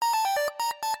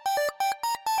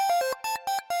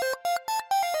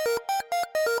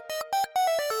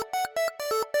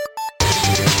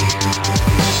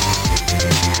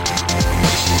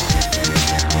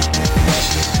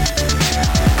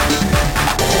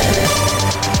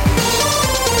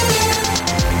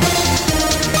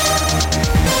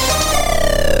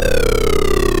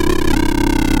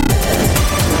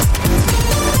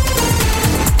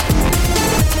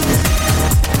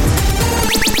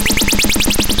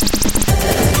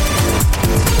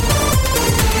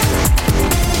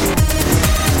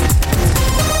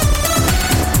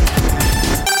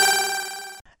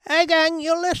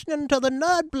listening to the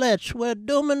Nud Blitz with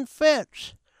Doom and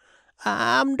Fitz.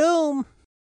 I'm Doom.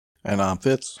 And I'm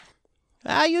Fitz.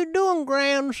 How you doing,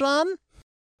 grandson?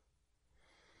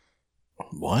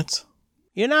 What?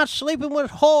 You're not sleeping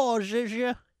with whores, is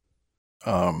you?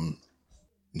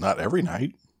 Not every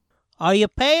night. Are you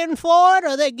paying for it, or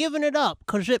are they giving it up?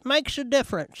 'Cause it makes a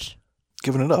difference.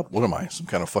 Giving it up. What am I, some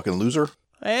kind of fucking loser?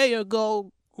 There you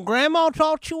go. Grandma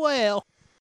taught you well.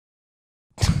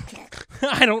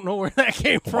 I don't know where that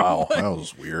came from. Wow, that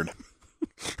was weird.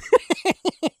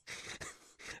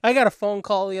 I got a phone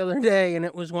call the other day, and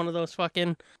it was one of those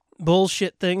fucking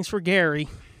bullshit things for Gary.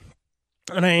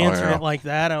 And I answered it like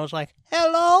that. I was like,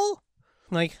 hello?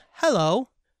 Like, hello?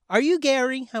 Are you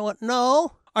Gary? I went,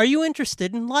 no. Are you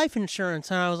interested in life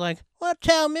insurance? And I was like, well,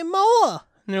 tell me more.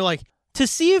 And they're like, to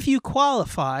see if you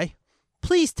qualify,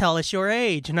 please tell us your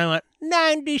age. And I went,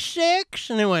 96.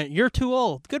 And they went, you're too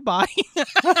old. Goodbye.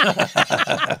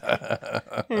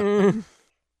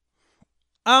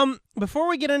 Before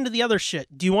we get into the other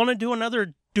shit, do you want to do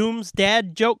another Doom's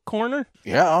Dad joke corner?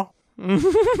 Yeah.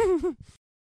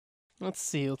 Let's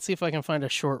see if I can find a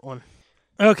short one.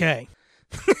 Okay.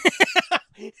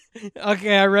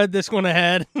 Okay, I read this one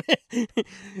ahead.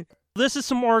 This is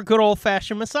some more good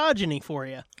old-fashioned misogyny for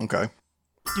you. Okay.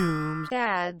 Doom's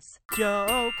Dad's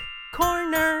Joke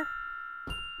Corner.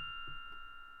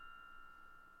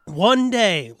 One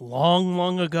day, long,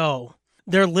 long ago,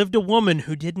 there lived a woman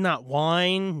who did not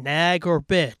whine, nag, or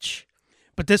bitch.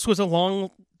 But this was a long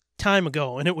time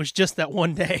ago, and it was just that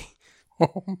one day.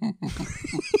 Oh,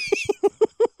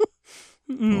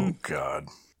 God.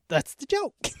 That's the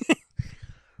joke.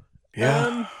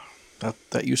 Yeah.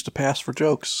 That used to pass for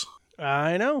jokes.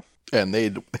 I know. And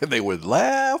they would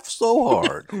laugh so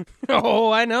hard.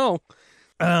 Oh, I know.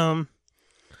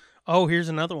 Oh, here's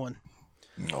another one.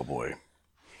 Oh, boy.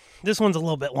 This one's a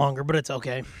little bit longer, but it's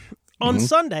okay. On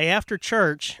Sunday after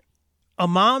church, a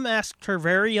mom asked her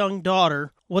very young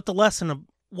daughter what the lesson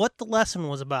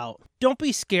was about. Don't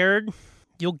be scared.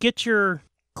 You'll get your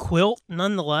quilt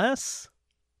nonetheless.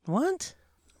 What?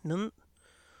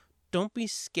 Don't be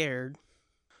scared.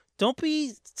 Don't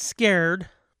be scared.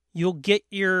 You'll get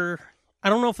your... I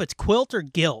don't know if it's quilt or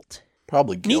guilt.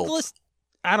 Probably guilt.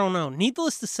 I don't know.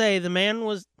 Needless to say, the man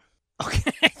was...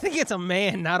 Okay, I think it's a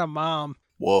man, not a mom.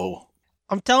 Whoa.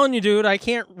 I'm telling you, dude, I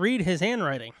can't read his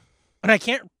handwriting. And I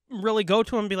can't really go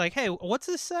to him and be like, hey, what's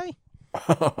this say?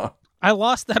 I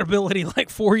lost that ability like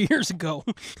 4 years ago.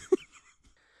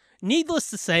 Needless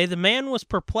to say, the man was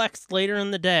perplexed later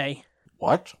in the day.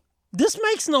 What? This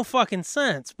makes no fucking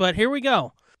sense, but here we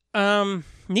go.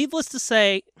 Needless to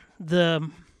say,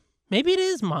 maybe it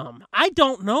is mom. I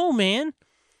don't know, man.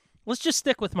 Let's just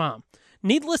stick with mom.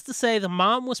 Needless to say, the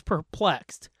mom was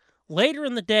perplexed. Later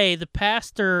in the day, the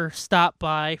pastor stopped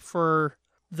by for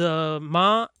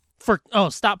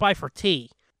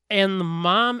tea. And the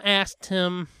mom asked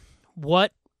him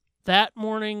what that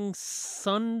morning's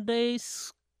Sunday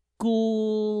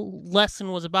school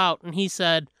lesson was about. And he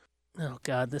said, oh,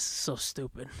 God, this is so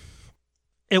stupid.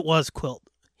 It was quilt.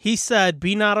 He said,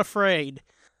 be not afraid.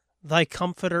 Thy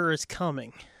comforter is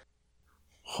coming.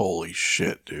 Holy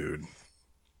shit, dude.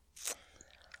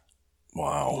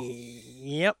 Wow.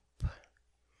 Yep.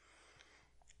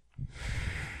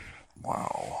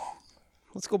 Wow.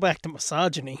 Let's go back to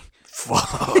misogyny.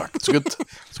 Fuck. It's a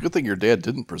good thing your dad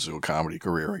didn't pursue a comedy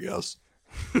career, I guess.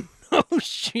 Oh,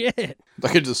 shit. I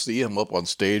could just see him up on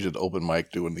stage at open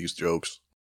mic doing these jokes.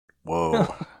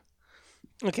 Whoa.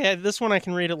 Okay, this one I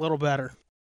can read a little better.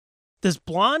 This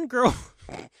blonde girl...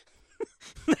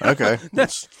 Okay.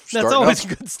 That's always a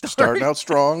good start. Starting out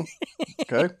strong.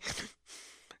 Okay.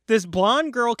 This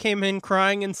blonde girl came in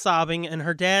crying and sobbing, and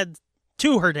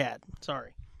to her dad.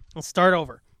 Sorry. Let's start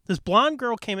over. This blonde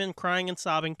girl came in crying and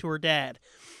sobbing to her dad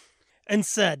and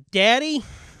said, Daddy,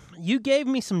 you gave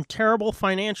me some terrible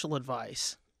financial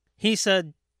advice. He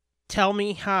said, tell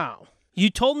me how. You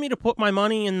told me to put my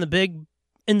money in the big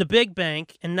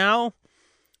bank, and now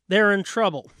they're in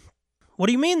trouble. What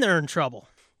do you mean they're in trouble?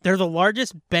 They're the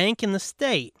largest bank in the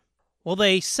state. Well,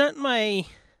 they sent my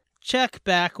check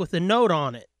back with a note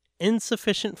on it.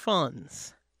 Insufficient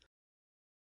funds.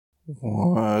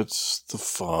 What the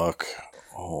fuck?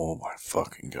 Oh my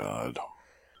fucking God.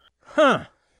 Huh.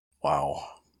 Wow.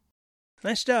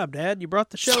 Nice job, Dad. You brought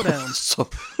the show down. So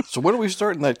when are we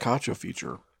starting that Kacha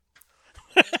feature?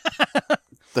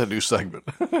 That new segment.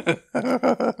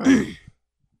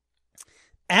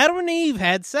 Adam and Eve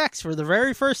had sex for the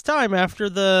very first time after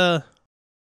the...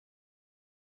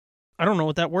 I don't know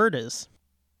what that word is.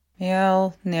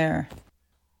 Mjolnir.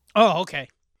 Oh, okay.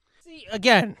 See,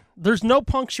 again, there's no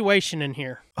punctuation in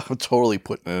here. I'm totally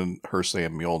putting in her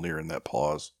saying Mjolnir in that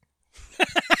pause.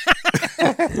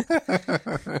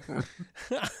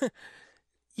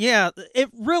 Yeah, it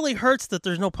really hurts that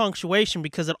there's no punctuation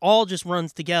because it all just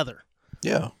runs together.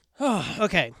 Yeah.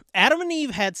 Okay, Adam and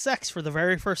Eve had sex for the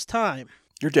very first time.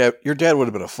 Your dad would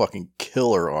have been a fucking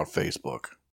killer on Facebook.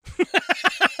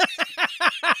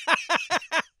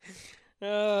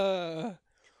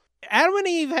 Adam and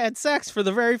Eve had sex for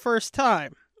the very first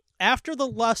time. After the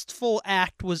lustful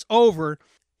act was over,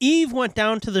 Eve went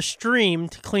down to the stream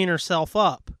to clean herself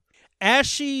up. As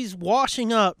she's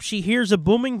washing up, she hears a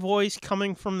booming voice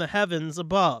coming from the heavens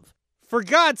above. For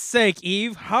God's sake,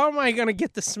 Eve, how am I going to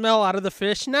get the smell out of the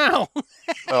fish now?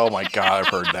 Oh my God, I've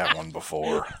heard that one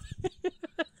before.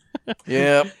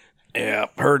 Yep,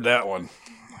 heard that one.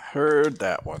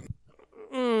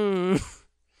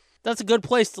 That's a good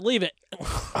place to leave it.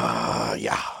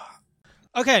 Yeah.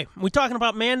 Okay, we talking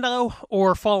about Mando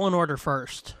or Fallen Order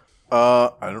first?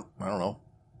 I don't know.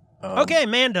 Okay,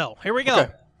 Mando. Here we go.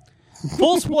 Okay.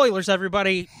 Full spoilers,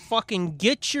 everybody. Fucking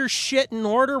get your shit in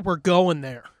order. We're going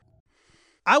there.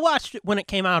 I watched it when it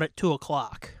came out at 2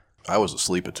 o'clock. I was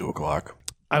asleep at 2 o'clock.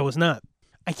 I was not.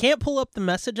 I can't pull up the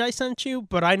message I sent you,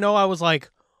 but I know I was like,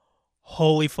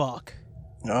 holy fuck.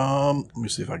 Let me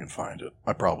see if I can find it.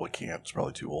 I probably can't. It's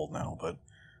probably too old now, but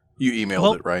you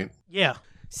emailed it, right? Yeah.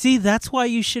 See, that's why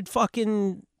you should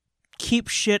fucking keep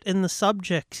shit in the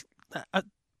subject, the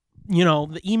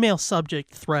email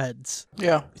subject threads.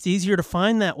 Yeah. It's easier to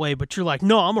find that way, but you're like,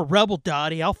 no, I'm a rebel,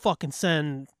 Dottie. I'll fucking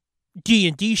send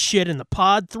D&D shit in the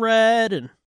pod thread. And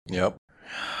Yep.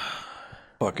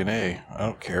 Fucking A. I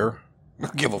don't care. I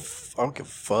don't give a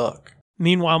fuck.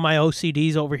 Meanwhile, my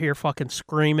OCD's over here fucking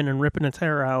screaming and ripping its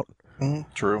hair out.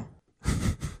 True.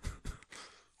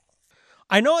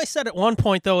 I know I said at one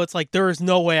point, though, it's like, there is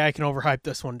no way I can overhype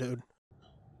this one, dude.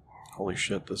 Holy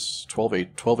shit, this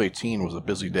 12/18 was a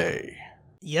busy day.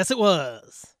 Yes, it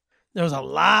was. There was a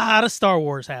lot of Star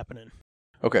Wars happening.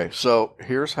 Okay, so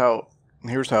here's how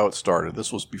it started.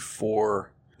 This was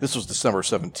December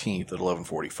 17th at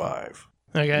 11:45.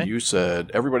 Okay. You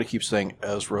said, everybody keeps saying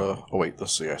Ezra. Oh, wait,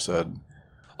 let's see. I said...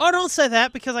 Oh, don't say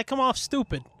that because I come off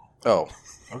stupid. Oh,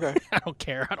 okay. I don't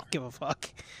care. I don't give a fuck.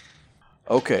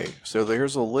 Okay, so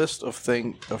there's a list of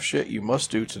shit you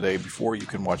must do today before you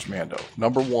can watch Mando.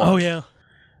 Number 1. Oh, yeah.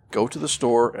 Go to the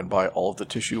store and buy all of the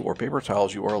tissue or paper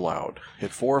towels you are allowed.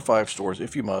 Hit 4 or 5 stores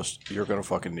if you must. You're going to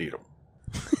fucking need them.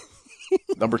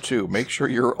 Number 2, make sure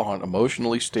you're on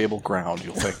emotionally stable ground.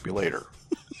 You'll thank me later.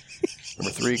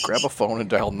 Number 3, grab a phone and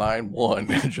dial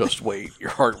 911 and just wait. Your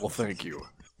heart will thank you.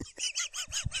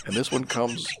 And this one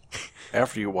comes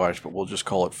after you watch, but we'll just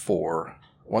call it 4.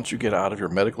 Once you get out of your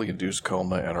medically induced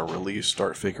coma and are released,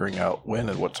 start figuring out when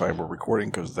and what time we're recording,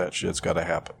 because that shit's got to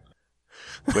happen.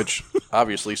 Which,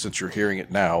 obviously, since you're hearing it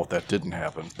now, that didn't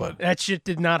happen, but... That shit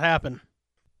did not happen.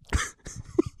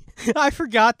 I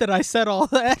forgot that I said all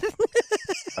that.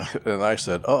 And I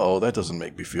said, uh-oh, that doesn't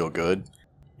make me feel good.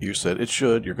 You said, it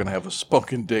should. You're going to have a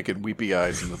spunking dick and weepy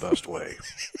eyes in the best way.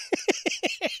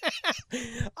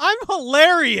 I'm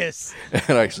hilarious.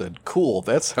 And I said, cool,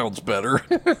 that sounds better.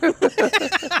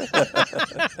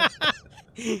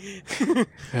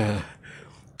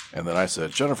 And then I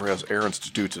said, Jennifer has errands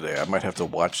to do today. I might have to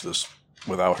watch this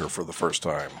without her for the first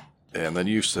time. And then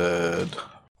you said...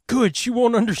 Good, she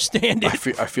won't understand it.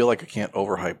 I feel like I can't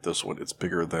overhype this one. It's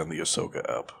bigger than the Ahsoka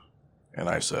ep. And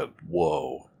I said,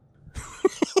 whoa.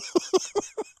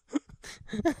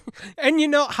 And you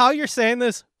know how you're saying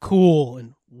this? Cool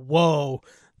and whoa.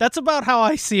 That's about how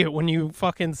I see it when you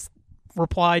fucking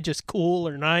reply just cool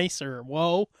or nice or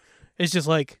whoa. It's just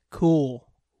like, cool,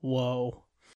 whoa.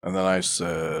 And then I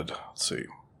said, let's see.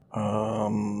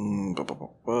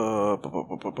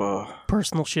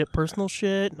 Personal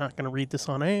shit. Not going to read this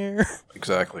on air.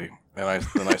 Exactly. And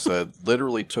then I said,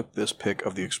 literally took this pic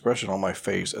of the expression on my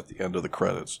face at the end of the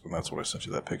credits. And that's when I sent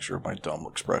you that picture of my dumb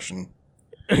expression.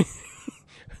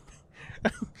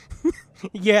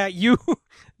 Yeah,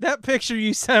 that picture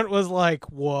you sent was like,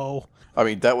 whoa. I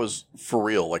mean, that was for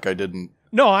real. Like, I didn't...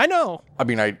 No, I know. I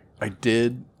mean, I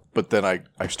did, but then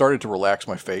I started to relax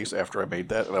my face after I made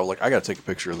that. And I was like, I got to take a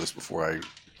picture of this before I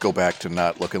go back to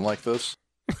not looking like this.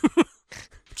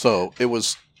 So it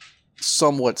was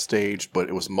somewhat staged, but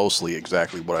it was mostly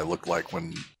exactly what I looked like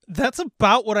when... That's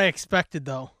about what I expected,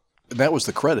 though. And that was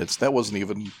the credits. That wasn't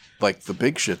even, like, the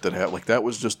big shit that happened. Like, that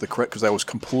was just the credit, because I was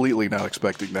completely not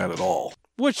expecting that at all.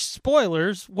 Which,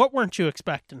 spoilers, what weren't you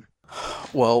expecting?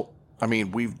 Well, I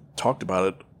mean, we've talked about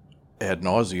it ad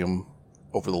nauseum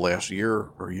over the last year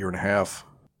or year and a half,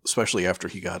 especially after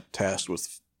he got tasked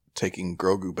with taking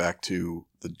Grogu back to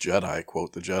the Jedi,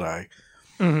 quote, the Jedi.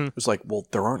 Mm-hmm. It's like, well,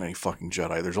 there aren't any fucking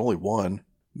Jedi. There's only one.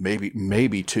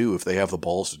 Maybe two if they have the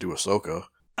balls to do Ahsoka.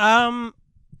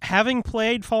 Having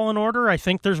played Fallen Order, I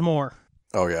think there's more.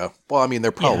 Oh, yeah. Well, I mean,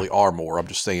 there probably are more. I'm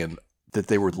just saying that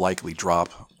they would likely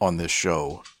drop on this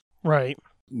show. Right.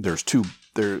 There's two.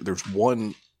 There's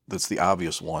one that's the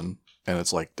obvious one, and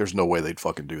it's like, there's no way they'd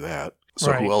fucking do that.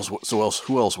 So Right.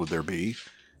 who else would there be?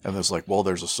 And it's like, well,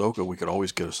 there's Ahsoka. We could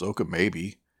always get Ahsoka,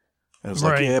 maybe. And it's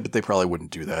like, Right. yeah, but they probably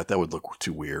wouldn't do that. That would look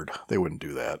too weird. They wouldn't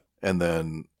do that. And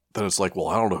then it's like, well,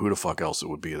 I don't know who the fuck else it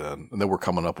would be then. And then we're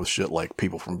coming up with shit like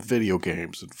people from video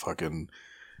games and fucking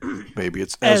maybe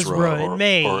it's Ezra and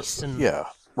Mace. And... yeah,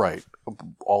 right.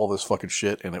 All this fucking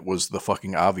shit, and it was the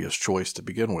fucking obvious choice to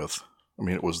begin with. I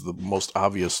mean, it was the most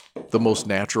obvious, the most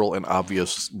natural and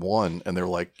obvious one, and they're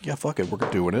like, yeah, fuck it, we're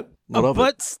doing it.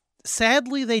 But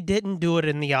sadly, they didn't do it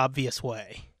in the obvious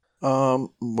way. What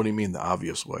do you mean the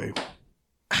obvious way?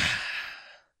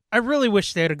 I really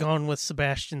wish they'd have gone with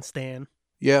Sebastian Stan.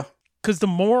 Yeah. Because the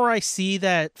more I see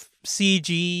that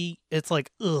CG, it's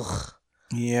like, ugh.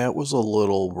 Yeah, it was a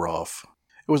little rough.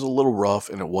 It was a little rough,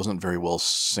 and it wasn't very well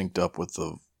synced up with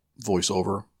the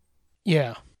voiceover.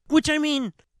 Yeah. Which, I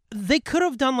mean, they could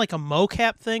have done like a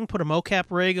mocap thing, put a mocap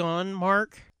rig on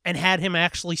Mark, and had him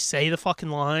actually say the fucking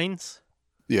lines.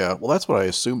 Yeah, well, that's what I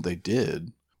assumed they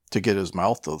did to get his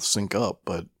mouth to sync up,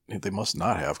 but they must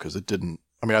not have, because it didn't.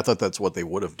 I mean, I thought that's what they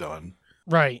would have done.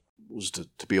 Right. Was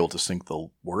to be able to sync the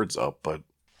words up, but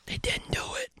they didn't do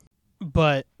it.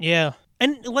 But, yeah.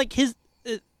 And, like,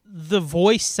 the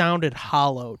voice sounded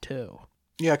hollow, too.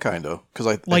 Yeah, kind of. Because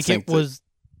I think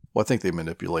I think they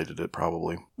manipulated it,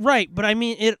 probably. Right, but I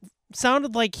mean, it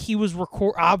sounded like he was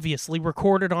obviously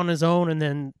recorded on his own and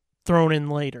then thrown in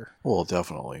later. Well,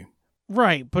 definitely.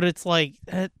 Right, but it's like,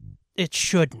 it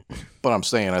shouldn't. But I'm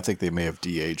saying I think they may have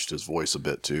de-aged his voice a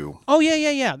bit, too. Oh,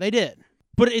 yeah, they did.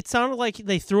 But it sounded like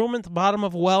they threw him at the bottom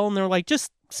of a well and they're like,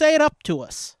 just say it up to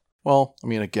us. Well, I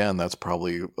mean, again, that's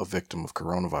probably a victim of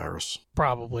coronavirus.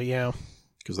 Probably, yeah.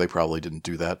 Because they probably didn't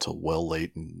do that till well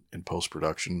late in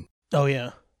post-production. Oh,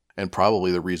 yeah. And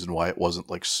probably the reason why it wasn't,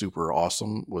 like, super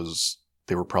awesome was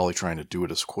they were probably trying to do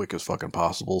it as quick as fucking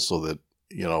possible so that,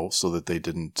 so that they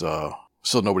didn't,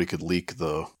 so nobody could leak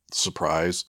the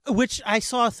surprise. Which I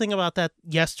saw a thing about that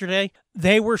yesterday.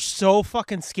 They were so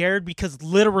fucking scared because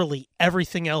literally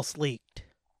everything else leaked.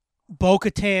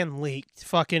 Bo-Katan leaked.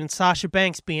 Fucking Sasha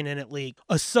Banks being in it leaked.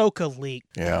 Ahsoka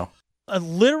leaked. Yeah.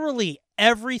 Literally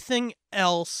everything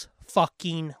else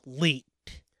fucking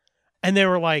leaked. And they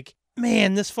were like,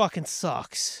 man, this fucking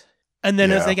sucks. And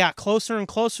then as they got closer and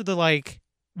closer, they're like,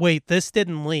 wait, this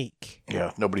didn't leak.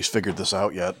 Yeah, nobody's figured this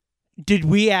out yet. Did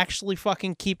we actually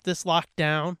fucking keep this locked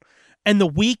down? And the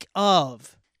week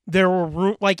of, there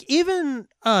were even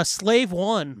Slave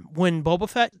One, when Boba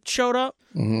Fett showed up,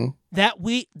 that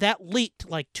leaked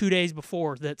like 2 days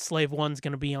before that Slave One's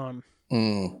going to be on.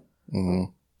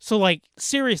 So like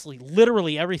seriously,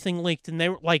 literally everything leaked, and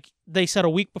they said a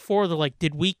week before, they're like,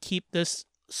 did we keep this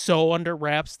so under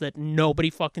wraps that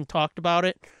nobody fucking talked about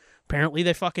it? Apparently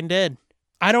they fucking did.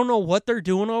 I don't know what they're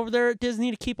doing over there at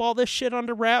Disney to keep all this shit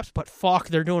under wraps, but fuck,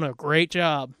 they're doing a great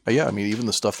job. Yeah, I mean, even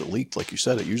the stuff that leaked, like you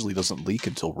said, it usually doesn't leak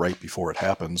until right before it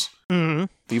happens. Mm-hmm.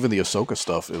 Even the Ahsoka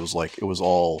stuff, it was,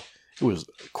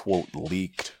 quote,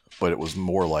 leaked, but it was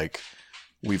more like,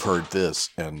 we've heard this,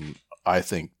 and I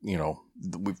think,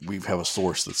 we have a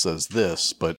source that says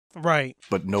this, but right.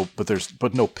 But no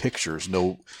pictures,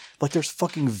 there's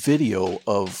fucking video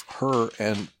of her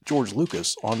and George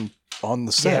Lucas on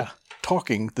the set. Yeah.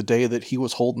 Talking the day that he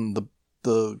was holding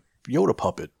the Yoda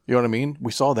puppet. You know what I mean?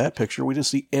 We saw that picture. We didn't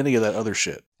see any of that other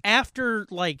shit. After,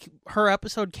 her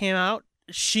episode came out,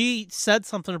 she said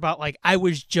something about, I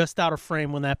was just out of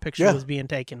frame when that picture was being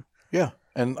taken. Yeah.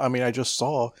 And, I mean, I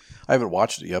haven't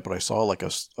watched it yet, but I saw,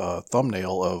 a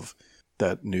thumbnail of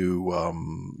that new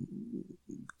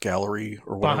gallery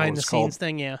or whatever behind it's the called. Scenes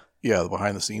thing, yeah. Yeah, the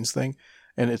behind the scenes thing.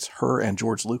 And it's her and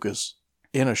George Lucas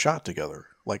in a shot together,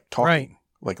 talking. Right.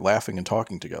 Laughing and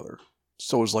talking together.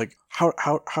 So it was like,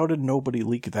 how did nobody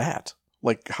leak that?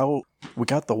 How we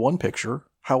got the one picture.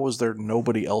 How was there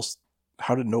nobody else?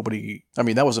 How did nobody? I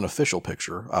mean, that was an official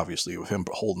picture, obviously, of him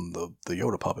holding the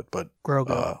Yoda puppet, but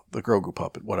Grogu, the Grogu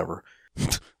puppet, whatever.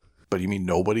 But you mean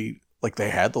nobody?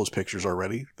 They had those pictures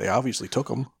already. They obviously took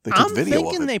them. They took video of it. I'm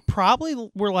thinking they probably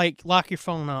were lock your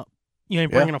phone up. You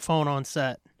ain't bringing a phone on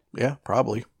set. Yeah,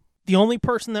 probably. The only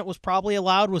person that was probably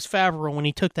allowed was Favreau when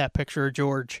he took that picture of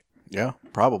George. Yeah,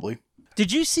 probably.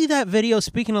 Did you see that video,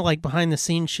 speaking of behind the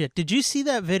scenes shit, did you see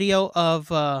that video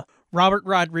of Robert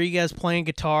Rodriguez playing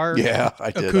guitar? Yeah, I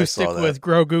did. Acoustic I saw that. with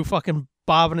Grogu fucking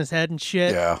bobbing his head and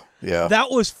shit. Yeah, yeah.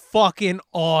 That was fucking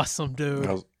awesome, dude.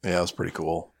 That was pretty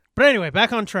cool. But anyway,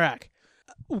 back on track.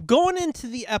 Going into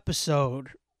the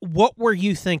episode, what were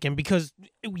you thinking? Because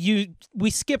we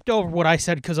skipped over what I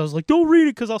said because I was like, don't read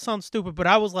it because I'll sound stupid. But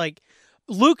I was like,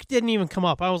 Luke didn't even come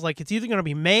up. I was like, it's either going to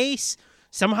be Mace,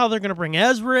 somehow they're going to bring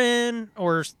Ezra in,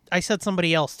 or I said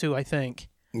somebody else too, I think.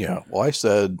 Yeah, well, I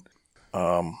said,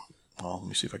 well, let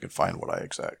me see if I can find what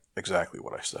exactly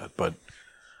what I said. But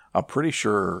I'm pretty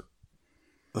sure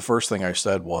the first thing I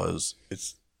said was,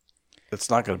 it's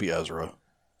not going to be Ezra.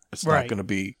 It's not going to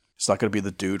be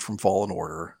the dude from Fallen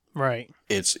Order. Right.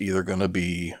 It's either going to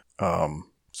be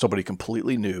somebody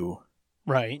completely new.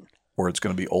 Right. Or it's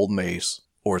going to be old Mace,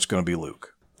 or it's going to be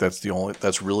Luke. That's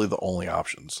really the only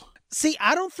options. See,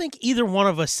 I don't think either one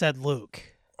of us said Luke.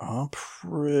 I'm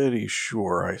pretty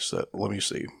sure I said, let me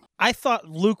see. I thought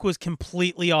Luke was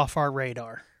completely off our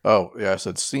radar. Oh, yeah, I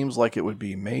said, seems like it would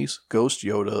be Mace, Ghost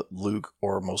Yoda, Luke,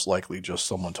 or most likely just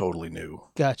someone totally new.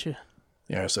 Gotcha.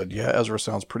 Yeah, I said, yeah, Ezra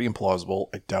sounds pretty implausible.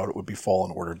 I doubt it would be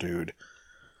Fallen Order dude.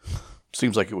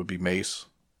 Seems like it would be Mace,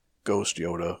 Ghost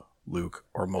Yoda, Luke,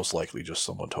 or most likely just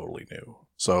someone totally new.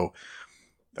 So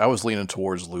I was leaning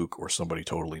towards Luke or somebody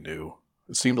totally new.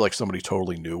 It seemed like somebody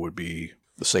totally new would be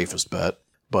the safest bet,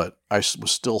 but I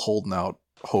was still holding out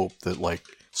hope that like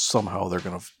somehow they're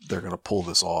gonna pull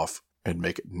this off and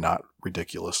make it not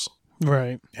ridiculous.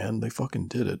 Right. And they fucking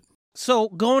did it. So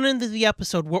going into the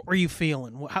episode, what were you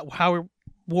feeling? What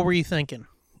were you thinking?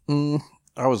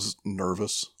 I was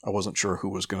nervous. I wasn't sure who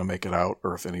was going to make it out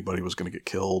or if anybody was going to get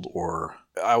killed, or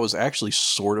I was actually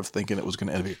sort of thinking it was going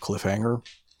to end a cliffhanger.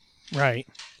 Right.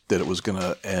 That it was going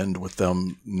to end with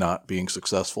them not being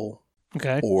successful.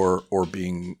 Okay. Or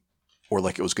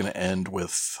like it was going to end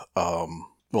with,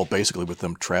 basically with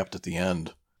them trapped at the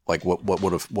end. Like what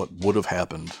would have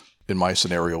happened in my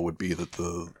scenario would be that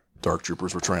the Dark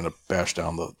Troopers were trying to bash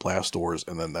down the blast doors,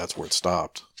 and then that's where it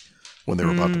stopped when they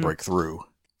were about to break through.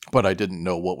 But I didn't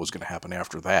know what was going to happen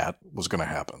after that was going to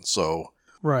happen. So,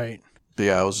 right.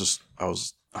 Yeah, I was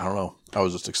I don't know. I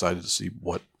was just excited to see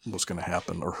what was going to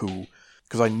happen or who,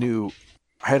 because I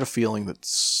had a feeling that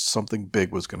something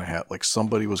big was going to happen. Like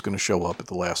somebody was going to show up at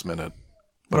the last minute,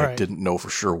 but I didn't know for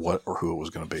sure what or who it was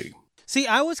going to be. See,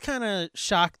 I was kind of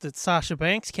shocked that Sasha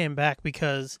Banks came back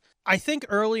because I think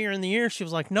earlier in the year she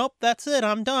was like, nope, that's it.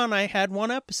 I'm done. I had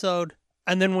one episode.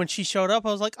 And then when she showed up,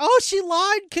 I was like, oh, she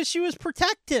lied because she was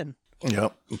protecting.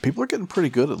 Yep. People are getting pretty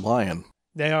good at lying.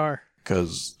 They are.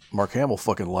 Because Mark Hamill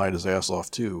fucking lied his ass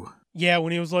off, too. Yeah,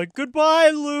 when he was like,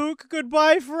 goodbye, Luke.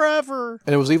 Goodbye forever.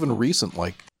 And it was even recent,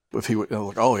 like, if he would,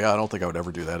 like, oh, yeah, I don't think I would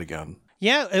ever do that again.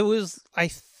 Yeah, it was, I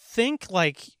think,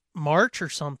 like, March or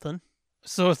something.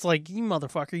 So it's like, you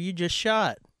motherfucker, you just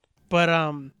shot. But,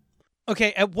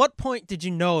 okay, at what point did you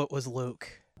know it was Luke?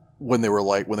 When they were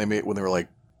like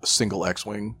a single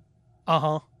X-Wing.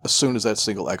 Uh-huh. As soon as that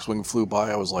single X-Wing flew by,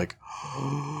 I was like,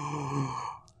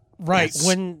 right.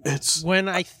 When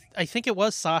I think it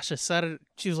was Sasha said it,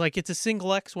 she was like, it's a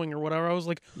single X-Wing or whatever. I was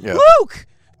like, yeah. Luke!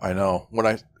 I know.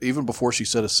 Even before she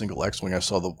said a single X-Wing, I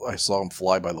saw him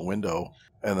fly by the window,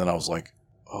 and then I was like,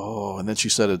 oh, and then she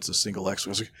said it's a single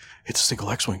X-Wing. I was like, it's a single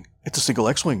X-Wing. It's a single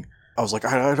X-Wing. I was like,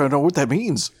 I don't know what that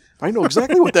means. I know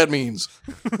exactly what that means.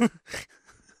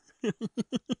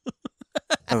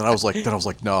 And then I was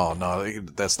like, no,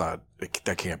 that's not,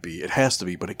 that can't be. It has to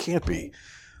be, but it can't be.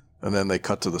 And then they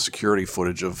cut to the security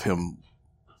footage of him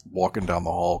walking down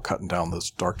the hall, cutting down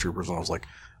those Dark Troopers, and I was like,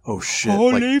 oh shit.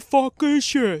 Holy fucking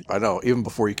shit. I know, even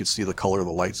before you could see the color of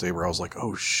the lightsaber, I was like,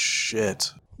 oh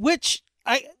shit.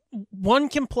 One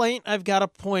complaint I've got to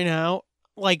point out,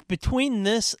 like between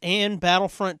this and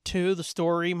Battlefront 2, the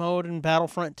story mode in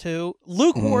Battlefront 2,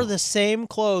 Luke wore the same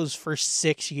clothes for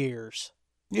 6 years.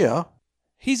 Yeah.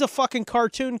 He's a fucking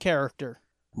cartoon character.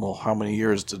 Well, how many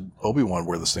years did Obi-Wan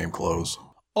wear the same clothes?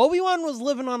 Obi-Wan was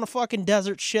living on a fucking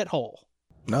desert shithole.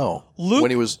 No. Luke,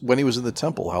 when he was in the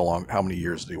temple, how many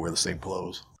years did he wear the same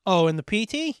clothes? Oh, in the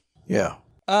PT? Yeah.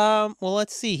 Well,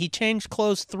 let's see. He changed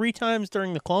clothes 3 times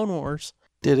during the Clone Wars.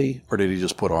 Did he? Or did he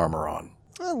just put armor on?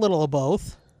 A little of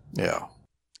both. Yeah.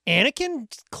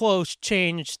 Anakin's clothes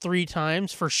changed 3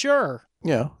 times for sure.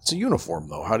 Yeah. It's a uniform,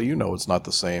 though. How do you know it's not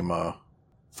the same,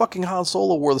 Fucking Han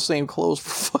Solo wore the same clothes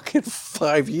for fucking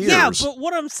 5 years. Yeah, but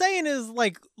what I'm saying is,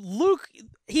 like, Luke,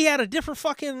 he had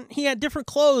different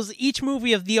clothes each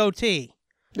movie of the OT.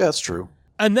 Yeah, that's true.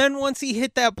 And then once he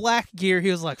hit that black gear,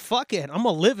 he was like, fuck it, I'm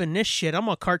gonna live in this shit. I'm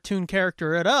gonna cartoon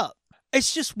character it up.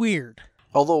 It's just weird.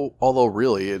 Although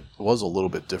really, it was a little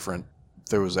bit different.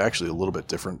 There was actually a little bit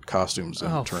different costumes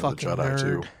in Return of the Jedi,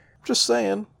 too. Just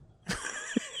saying.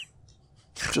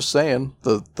 Just saying,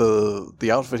 the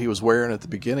outfit he was wearing at the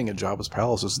beginning of Jabba's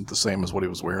palace isn't the same as what he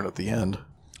was wearing at the end.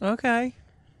 Okay.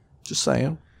 Just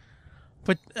saying.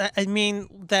 But, I mean,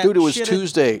 that Dude, it was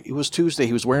Tuesday. It was Tuesday.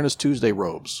 He was wearing his Tuesday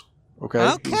robes.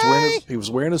 Okay? He was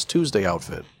wearing his Tuesday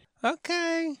outfit.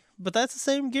 Okay. But that's the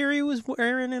same gear he was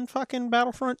wearing in fucking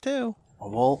Battlefront 2.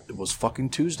 Well, it was fucking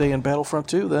Tuesday in Battlefront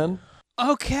 2 then.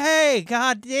 Okay.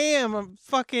 God damn. I'm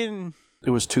fucking... It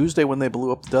was Tuesday when they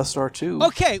blew up the Death Star 2.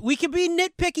 Okay, we can be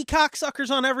nitpicky cocksuckers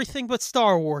on everything but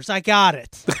Star Wars. I got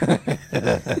it.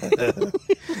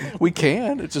 We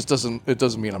can. It just doesn't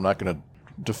mean I'm not going to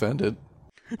defend it.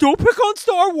 Don't pick on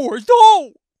Star Wars.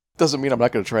 Don't. Doesn't mean I'm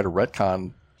not going to try to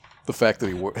retcon the fact that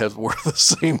he has worn the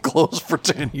same clothes for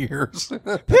 10 years.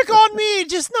 Pick on me,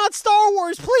 just not Star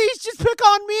Wars. Please, just pick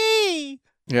on me.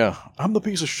 Yeah, I'm the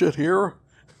piece of shit here.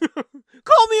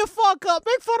 Call me a fuck up.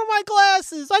 Make fun of my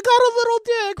glasses. I got a little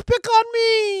dick. Pick on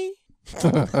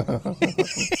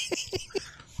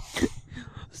me.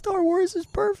 Star Wars is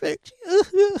perfect.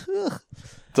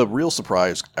 The real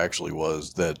surprise actually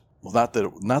was that, well, not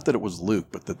that it was Luke,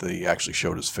 but that they actually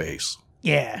showed his face.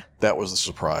 Yeah. That was the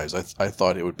surprise. I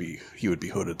thought he would be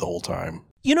hooded the whole time.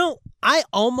 You know, I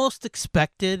almost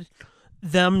expected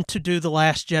them to do the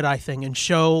Last Jedi thing and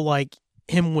show, like,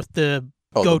 him with the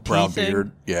goatee the brown thing.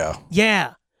 beard? Yeah.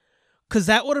 Yeah. Because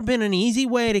that would have been an easy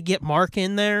way to get Mark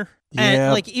in there. Yeah.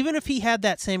 And, like, even if he had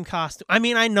that same costume. I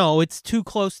mean, I know it's too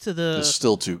close to the... It's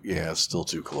still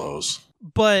too close.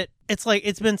 But it's like,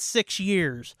 it's been 6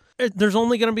 years. There's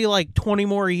only going to be, like, 20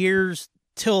 more years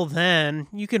till then.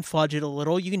 You can fudge it a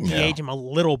little. You can de-age him a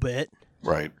little bit.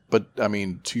 Right. But, I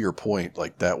mean, to your point,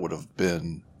 like, that would have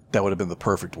been the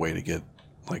perfect way to get,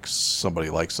 like, somebody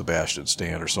like Sebastian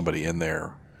Stan or somebody in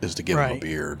there, is to give him a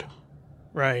beard.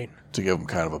 Right. To give him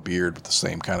kind of a beard with the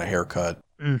same kind of haircut.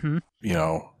 Mm-hmm. You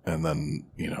know, and then,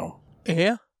 you know.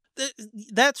 Yeah.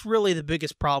 That's really the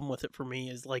biggest problem with it for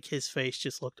me, is, like, his face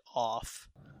just looked off.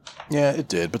 Yeah, it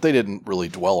did, but they didn't really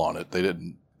dwell on it. They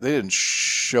didn't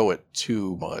show it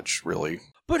too much, really.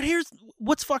 But here's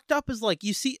what's fucked up is, like,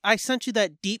 you see, I sent you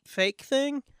that deep fake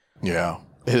thing. Yeah.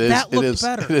 It is. That looked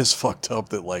better. It is fucked up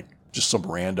that, like, just some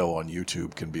rando on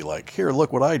YouTube can be like, here,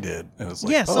 look what I did. And it's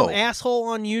like, some asshole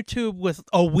on YouTube with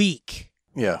a week.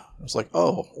 Yeah. It's like,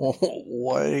 oh, well,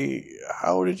 why?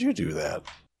 How did you do that?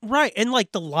 Right. And,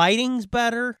 like, the lighting's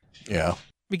better. Yeah.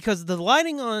 Because the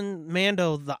lighting on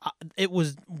Mando, it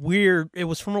was weird. It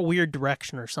was from a weird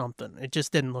direction or something. It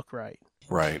just didn't look right.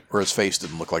 Right. Or his face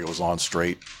didn't look like it was on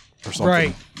straight or something.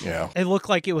 Right. Yeah. It looked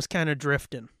like it was kind of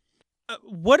drifting.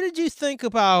 What did you think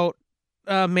about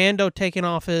Mando taking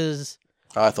off his...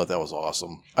 I thought that was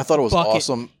awesome. I thought it was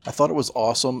awesome. I thought it was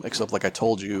awesome, except like I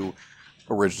told you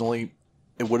originally,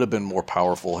 it would have been more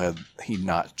powerful had he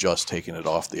not just taken it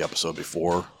off the episode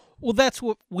before. Well, that's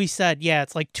what we said. Yeah,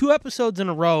 it's like 2 episodes in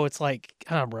a row. It's like,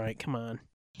 all right, come on.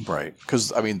 Right.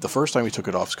 Because, I mean, the first time he took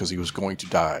it off is because he was going to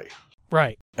die.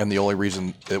 Right. And the only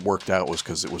reason it worked out was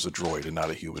because it was a droid and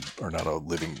not a human, or not a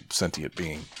living sentient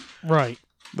being. Right.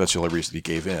 That's the only reason he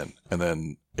gave in. And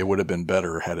then it would have been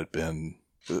better had it been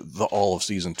all of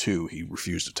season 2. He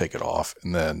refused to take it off.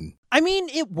 And then... I mean,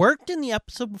 it worked in the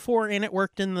episode before and it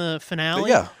worked in the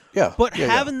finale. Yeah. But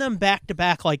having them back to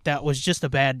back like that was just a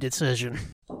bad decision.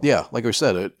 Yeah, like I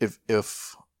said, if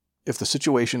the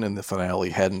situation in the finale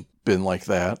hadn't been like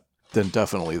that, then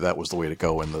definitely that was the way to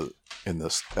go in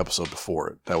this episode before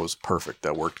it. That was perfect.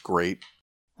 That worked great.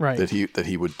 Right. That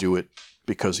he would do it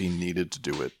because he needed to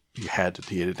do it. He had to.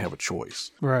 He didn't have a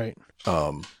choice. Right.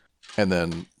 And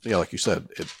then, yeah, like you said,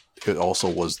 it also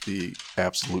was the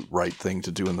absolute right thing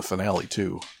to do in the finale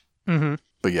too. Mm-hmm.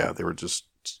 But yeah, they were just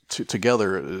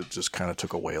together. It just kind of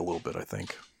took away a little bit, I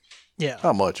think. Yeah.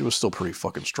 Not much. It was still pretty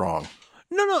fucking strong.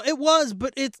 No, it was,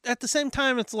 but it's at the same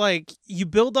time, it's like you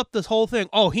build up this whole thing.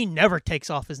 Oh, he never takes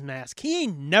off his mask. He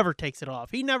never takes it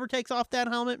off. He never takes off that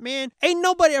helmet, man. Ain't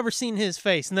nobody ever seen his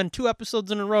face. And then 2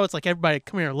 episodes in a row, it's like, everybody,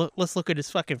 come here, let's look at his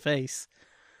fucking face.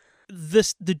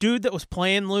 The dude that was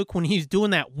playing Luke when he's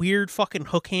doing that weird fucking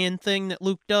hook hand thing that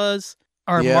Luke does,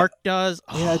 or Mark does.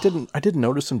 Yeah, I didn't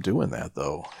notice him doing that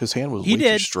though. His hand was way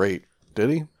too straight. Did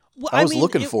he? Well, I was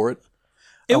looking for it.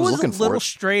 It was a little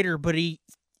straighter, but he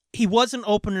wasn't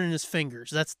opening his fingers.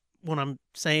 That's what I'm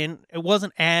saying. It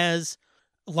wasn't as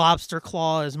lobster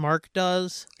claw as Mark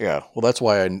does. Yeah, well, that's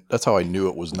how I knew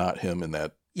it was not him in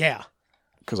that. Yeah,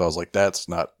 because I was like, that's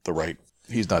not the right.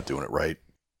 He's not doing it right.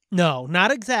 No,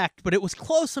 not exact, but it was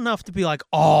close enough to be like,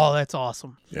 oh, that's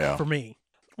awesome. Yeah, for me.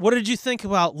 What did you think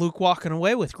about Luke walking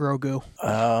away with Grogu?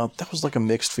 That was like a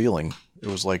mixed feeling. It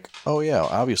was like, oh yeah,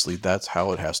 obviously that's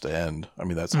how it has to end. I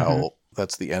mean, that's how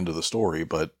that's the end of the story.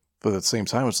 But But at the same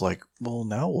time, it's like, well,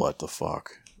 now what the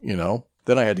fuck? You know?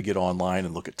 Then I had to get online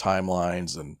and look at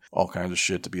timelines and all kinds of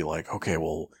shit to be like, okay,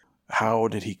 well, how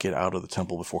did he get out of the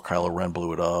temple before Kylo Ren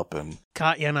blew it up? And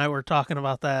Katya and I were talking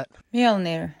about that.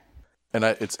 Mjolnir. And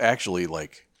it's actually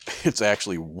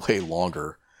way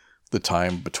longer, the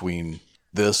time between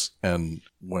this and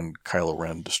when Kylo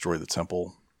Ren destroyed the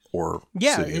temple or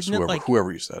Sidious,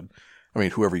 whoever you said. I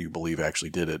mean, whoever you believe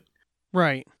actually did it.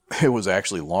 Right. It was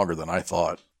actually longer than I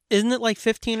thought. Isn't it like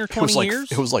 15 or 20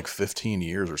 years? It was like 15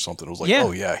 years or something. It was like,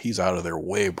 oh yeah, he's out of there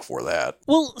way before that.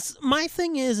 Well, my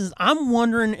thing is I'm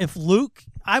wondering if Luke,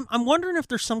 I'm wondering if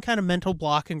there's some kind of mental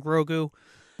block in Grogu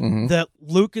that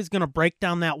Luke is going to break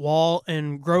down that wall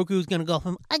and Grogu's going to go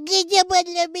from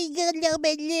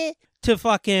to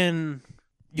fucking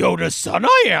Yoda's son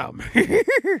I am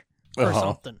or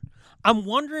something. I'm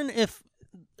wondering if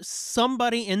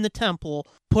somebody in the temple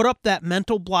put up that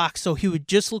mental block so he would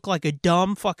just look like a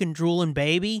dumb fucking drooling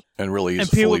baby. And really he's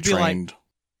fully trained.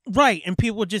 Like, right, and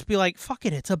people would just be like, fuck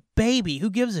it, it's a baby. Who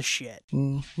gives a shit?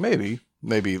 Maybe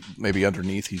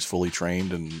underneath he's fully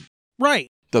trained and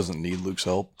right. Doesn't need Luke's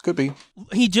help. Could be.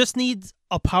 He just needs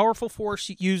a powerful Force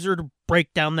user to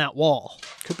break down that wall.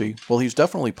 Could be. Well, he's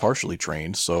definitely partially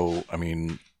trained, so, I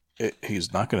mean,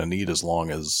 he's not going to need as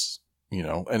long as, you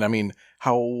know, and I mean,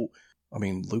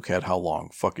 Luke had how long?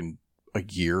 Fucking a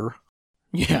year?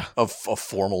 Yeah. Of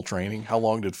formal training? How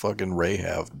long did fucking Rey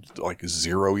have? Like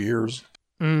 0 years?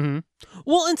 Mm-hmm.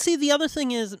 Well, and see, the other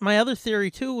thing is, my other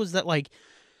theory, too, was that, like,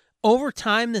 over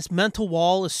time, this mental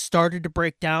wall has started to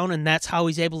break down, and that's how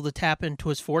he's able to tap into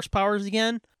his Force powers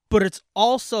again. But it's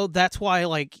also, that's why,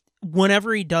 like,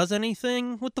 whenever he does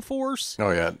anything with the Force,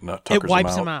 it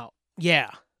wipes him out. Yeah.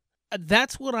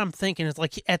 That's what I'm thinking. Is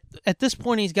like, at this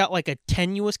point, he's got, like, a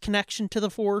tenuous connection to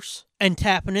the Force, and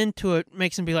tapping into it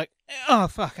makes him be like, oh,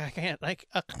 fuck, I can't. Like,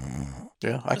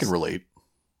 yeah, I can relate.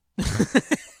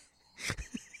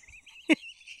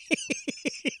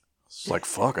 It's like,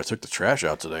 fuck, I took the trash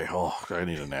out today. Oh, I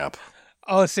need a nap.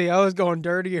 Oh, see, I was going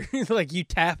dirtier. Like, you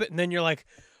tap it, and then you're like,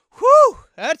 whew,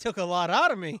 that took a lot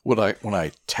out of me. When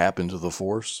I tap into the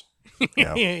Force?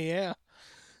 Yeah. Yeah.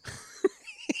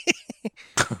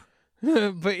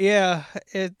 But yeah,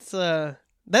 it's,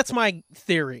 that's my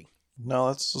theory. No,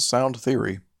 that's a sound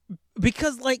theory.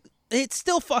 Because, like, it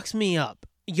still fucks me up.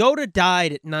 Yoda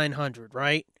died at 900,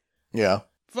 right? Yeah.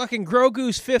 Fucking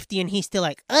Grogu's 50, and he's still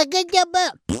like,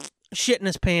 shitting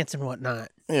his pants and whatnot.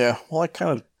 Yeah, well,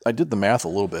 I did the math a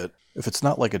little bit. If it's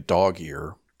not like a dog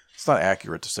year, it's not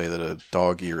accurate to say that a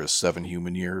dog year is 7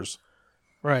 human years.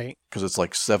 Right. Because it's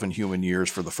like 7 human years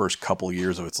for the first couple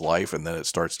years of its life, and then it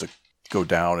starts to go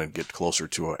down and get closer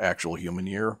to an actual human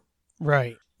year.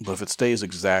 Right. But if it stays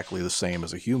exactly the same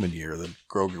as a human year, then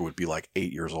Grogu would be like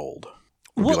 8 years old.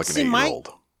 Would be like an 8-year-old.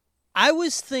 I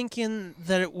was thinking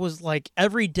that it was like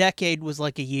every decade was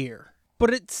like a year.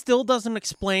 But it still doesn't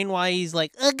explain why he's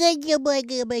like,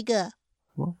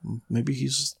 well, maybe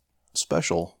he's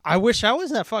special. I wish I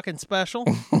was that fucking special.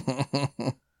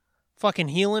 Fucking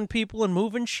healing people and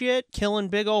moving shit, killing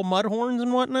big old mudhorns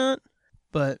and whatnot.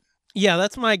 But yeah,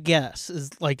 that's my guess, is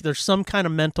like there's some kind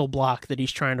of mental block that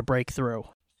he's trying to break through.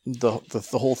 The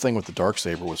whole thing with the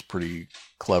Darksaber was pretty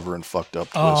clever and fucked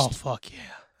up twist. Oh, fuck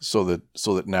yeah. So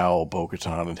that now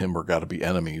Bo-Katan and him are got to be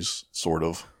enemies, sort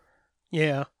of.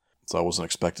 Yeah. So I wasn't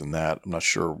expecting that. I'm not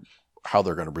sure how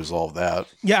they're going to resolve that.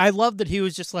 Yeah, I love that he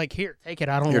was just like, here, take it.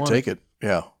 I don't want it. Here, take it.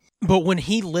 Yeah. But when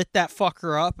he lit that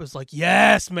fucker up, it was like,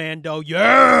 yes, Mando,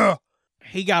 yeah!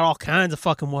 He got all kinds of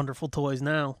fucking wonderful toys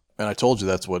now. And I told you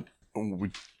that's what,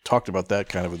 we talked about that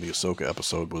kind of in the Ahsoka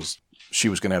episode, was she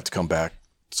was going to have to come back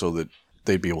so that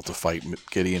they'd be able to fight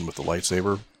Gideon with the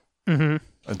lightsaber. Mm-hmm.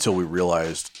 Until we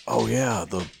realized, oh yeah,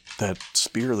 that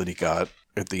spear that he got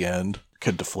at the end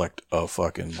could deflect a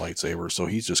fucking lightsaber, so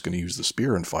he's just going to use the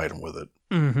spear and fight him with it.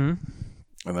 Mm-hmm.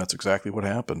 And that's exactly what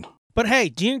happened. But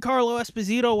hey, Giancarlo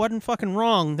Esposito wasn't fucking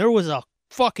wrong. There was a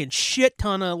fucking shit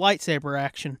ton of lightsaber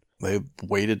action. They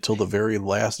waited till the very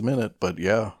last minute, but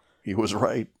yeah, he was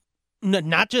right.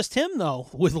 Not just him, though.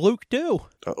 With Luke, too.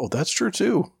 Oh, that's true,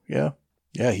 too. Yeah.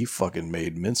 Yeah, he fucking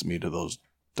made mincemeat of those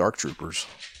Dark Troopers.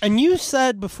 And you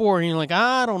said before, and you're like,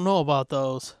 I don't know about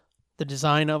those. The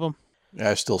design of them.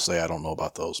 Yeah, I still say I don't know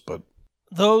about those, but...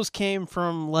 Those came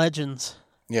from Legends.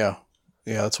 Yeah.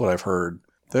 Yeah, that's what I've heard.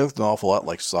 They looked an awful lot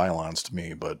like Cylons to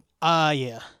me, but...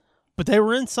 Yeah. But they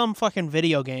were in some fucking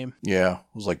video game. Yeah,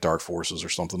 it was like Dark Forces or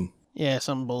something. Yeah,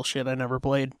 some bullshit I never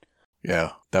played.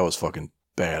 Yeah, that was fucking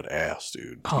badass,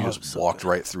 dude. You just walked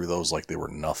right through those like they were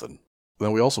nothing.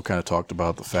 Then we also kind of talked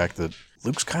about the fact that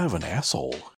Luke's kind of an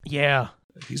asshole. Yeah.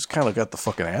 He's kind of got the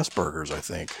fucking Asperger's, I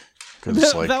think.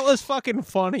 Because like, that was fucking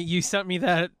funny. You sent me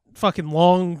that fucking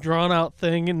long, drawn-out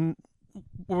thing, and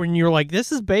when you're like,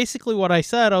 this is basically what I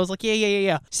said, I was like,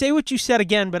 yeah. Say what you said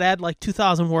again, but add like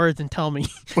 2,000 words and tell me.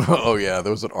 oh yeah,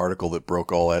 there was an article that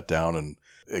broke all that down and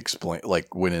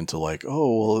went into like,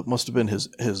 oh well, it must have been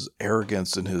his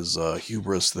arrogance and his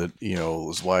hubris that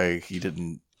was why he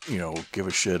didn't give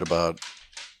a shit about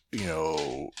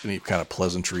any kind of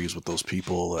pleasantries with those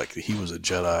people. Like he was a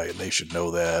Jedi and they should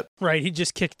know that. Right, he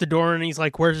just kicked the door and he's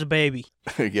like, where's the baby?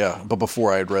 Yeah, but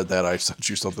before I had read that, I sent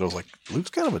you something. I was like, Luke's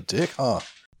kind of a dick, huh?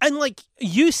 And like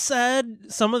you said,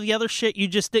 some of the other shit you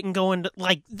just didn't go into.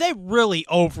 Like they really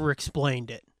over-explained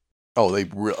it. Oh,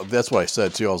 that's what I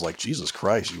said too. I was like, Jesus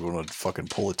Christ, you want to fucking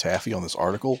pull a taffy on this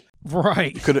article?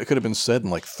 Right. It could have been said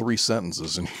in like 3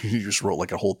 sentences, and you just wrote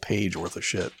like a whole page worth of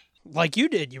shit. Like you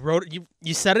did. You wrote it.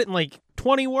 You said it in like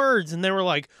 20 words, and they were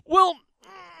like, well,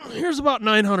 here's about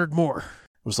 900 more.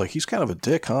 It was like, he's kind of a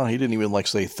dick, huh? He didn't even like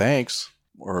say thanks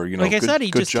or like I said, he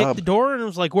just kicked the door and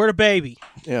was like, where the baby?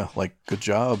 Yeah, like good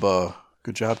job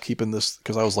keeping this.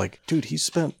 Because I was like, dude, he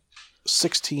spent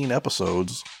 16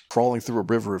 episodes crawling through a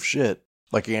river of shit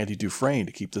like Andy Dufresne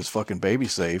to keep this fucking baby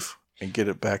safe and get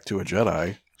it back to a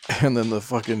Jedi. And then the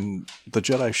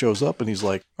Jedi shows up and he's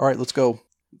like, all right, let's go.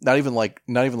 Not even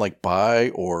like bye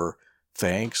or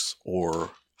thanks or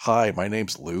hi, my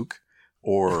name's Luke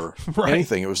or right.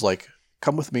 anything. It was like,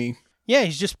 come with me. Yeah,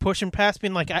 he's just pushing past me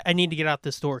and like, I need to get out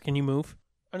this door. Can you move?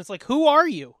 And it's like, who are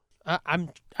you? I'm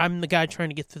the guy trying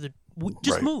to get through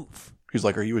just right. Move. He's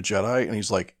like, are you a Jedi? And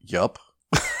he's like, yup.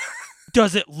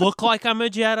 Does it look like I'm a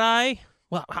Jedi?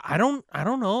 Well, I don't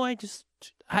know.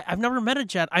 I've never met a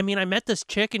Jedi. I mean, I met this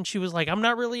chick and she was like, I'm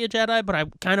not really a Jedi, but I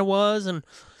kind of was. And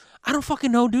I don't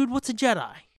fucking know, dude. What's a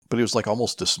Jedi? But he was like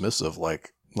almost dismissive.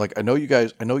 Like I know you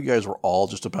guys were all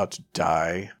just about to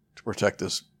die to protect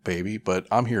this baby, but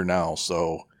I'm here now.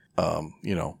 So,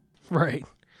 right.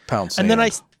 Pound sand. And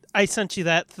then I sent you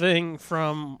that thing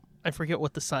from, I forget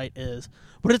what the site is,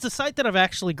 but it's a site that I've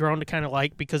actually grown to kind of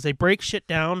like because they break shit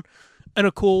down in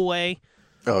a cool way.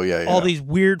 Oh, yeah. All these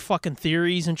weird fucking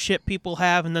theories and shit people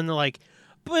have, and then they're like,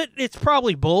 but it's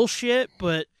probably bullshit,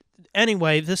 but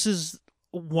anyway, this is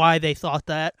why they thought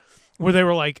that, where they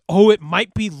were like, oh, it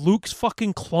might be Luke's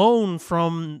fucking clone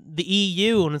from the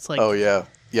EU, and it's like... Oh, yeah.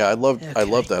 Yeah, I loved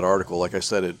that article. Like I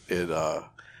said,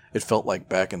 it felt like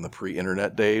back in the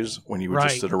pre-internet days when you would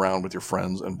just sit around with your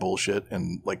friends and bullshit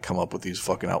and like come up with these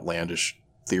fucking outlandish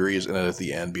theories, and then at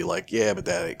the end be like, yeah, but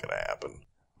that ain't gonna happen.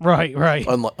 Right.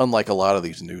 Unlike a lot of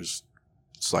these news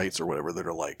sites or whatever that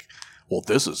are like, well,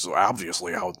 this is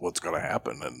obviously what's going to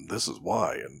happen, and this is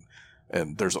why,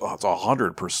 and it's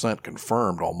 100%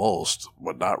 confirmed almost,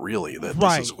 but not really that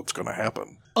this is what's going to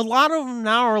happen. A lot of them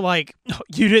now are like,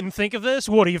 you didn't think of this?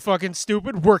 What are you, fucking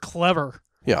stupid? We're clever.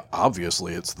 Yeah,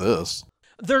 obviously it's this.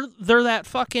 They're that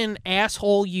fucking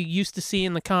asshole you used to see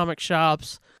in the comic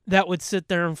shops that would sit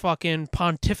there and fucking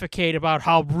pontificate about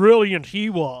how brilliant he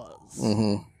was.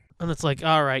 Mm-hmm. And it's like,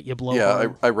 all right, you blow.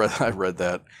 Yeah, I read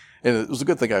that, and it was a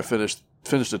good thing I finished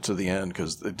it to the end,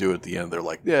 because they do it at the end. They're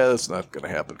like, yeah, that's not going to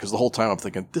happen. Because the whole time I'm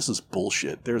thinking, this is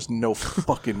bullshit. There's no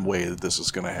fucking way that this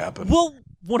is going to happen. Well,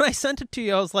 when I sent it to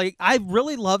you, I was like, I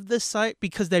really love this site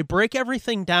because they break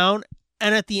everything down,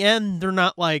 and at the end, they're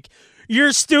not like,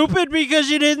 you're stupid because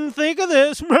you didn't think of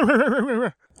this.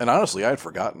 And honestly, I had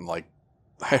forgotten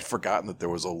that there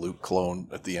was a Luke clone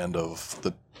at the end of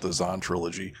the Zahn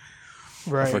trilogy.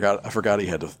 Right. I forgot he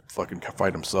had to fucking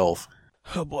fight himself.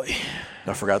 Oh boy.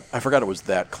 I forgot it was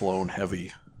that clone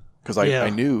heavy, because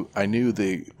I knew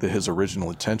his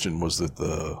original intention was that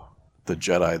the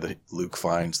Jedi that Luke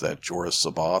finds, that Jorah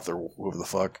Sabath or whoever the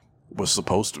fuck, was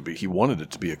supposed to be. He wanted it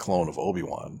to be a clone of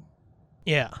Obi-Wan.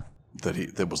 Yeah.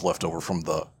 That was left over from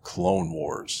the Clone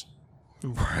Wars.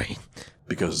 Right.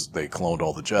 Because they cloned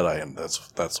all the Jedi, and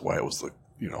that's why it was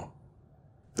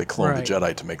they cloned the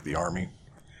Jedi to make the army.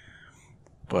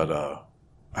 But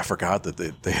I forgot that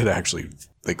they had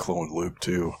they cloned Luke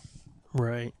too.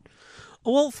 Right.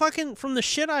 Well, fucking from the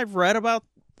shit I've read about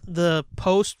the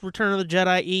post Return of the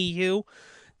Jedi EU,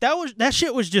 that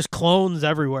shit was just clones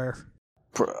everywhere.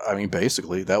 I mean,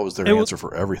 basically, that was their answer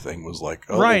for everything. Was like,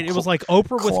 oh, right. It was like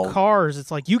Oprah with cars.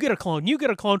 It's like, you get a clone,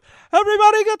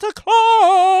 everybody gets a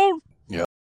clone. Yeah.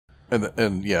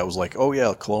 And yeah, it was like, oh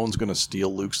yeah, a clone's gonna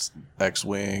steal Luke's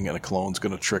X-wing, and a clone's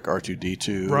gonna trick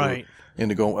R2-D2. Right.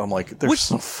 Into going, I'm like,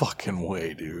 there's no fucking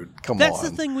way, dude. Come on. That's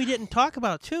the thing we didn't talk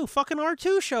about too. Fucking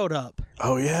R2 showed up.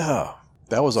 Oh yeah,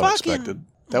 that was unexpected.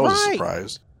 That was a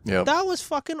surprise. Yeah, that was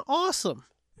fucking awesome.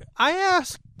 I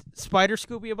asked Spider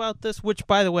Scooby about this, which,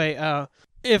 by the way,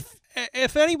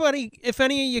 if any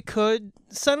of you could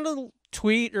send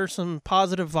tweet or some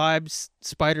positive vibes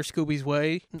Spider Scooby's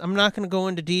way. I'm not going to go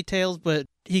into details, but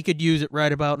he could use it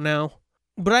right about now.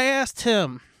 But I asked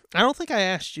him, I don't think I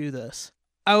asked you this.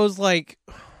 I was like,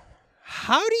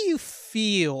 how do you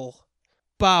feel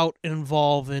about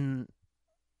involving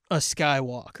a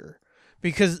Skywalker?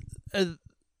 Because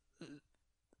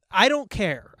I don't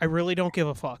care. I really don't give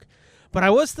a fuck. But I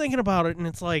was thinking about it, and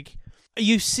it's like,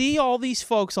 you see all these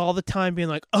folks all the time being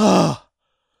like, ugh,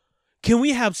 can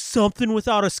we have something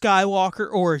without a Skywalker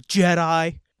or a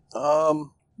Jedi? Nah.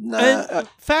 And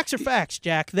facts are facts,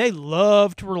 Jack. They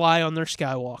love to rely on their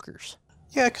Skywalkers.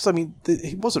 Yeah, because, I mean,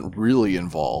 he wasn't really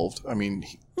involved. I mean...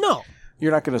 No.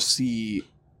 You're not going to see...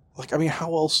 Like, I mean,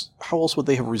 how else would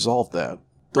they have resolved that?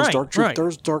 Those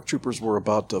Dark Troopers were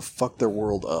about to fuck their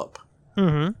world up.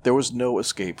 Mm-hmm. There was no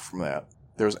escape from that.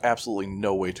 There was absolutely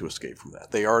no way to escape from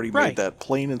that. They already made that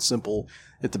plain and simple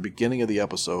at the beginning of the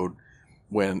episode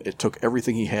when it took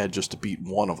everything he had just to beat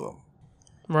one of them.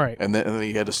 Right. And then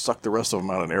he had to suck the rest of them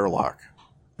out an airlock.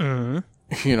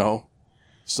 Mm-hmm. You know?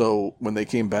 So when they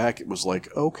came back, it was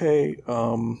like, okay,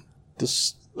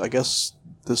 I guess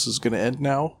this is going to end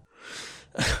now.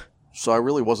 So I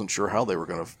really wasn't sure how they were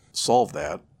going to solve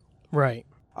that. Right.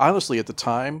 Honestly, at the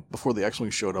time, before the X-Wing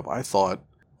showed up, I thought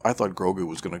Grogu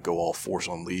was going to go all Force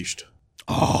Unleashed.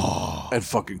 Oh. And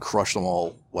fucking crush them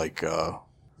all like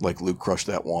Luke crushed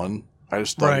that one. I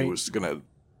just thought he was going to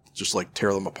just like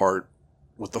tear them apart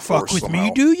with the Force with somehow.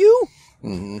 me, do you?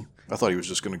 Mm-hmm. I thought he was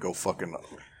just going to go fucking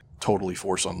totally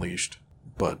Force Unleashed.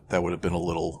 But that would have been a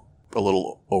little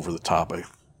over the top, I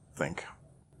think.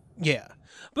 Yeah.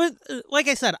 But like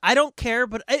I said, I don't care,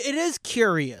 but it is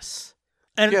curious.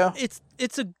 And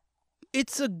it's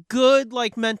a good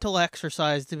like mental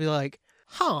exercise to be like,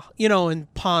 huh,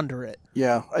 and ponder it.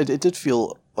 Yeah, it did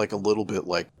feel like a little bit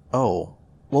like, oh,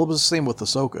 well, it was the same with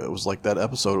Ahsoka. It was like that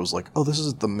episode was like, oh, this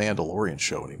isn't the Mandalorian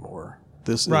show anymore.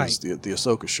 This is the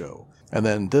Ahsoka show. And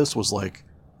then this was like,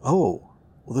 oh,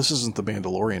 well, this isn't the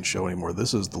Mandalorian show anymore.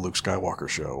 This is the Luke Skywalker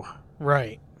show.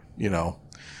 Right.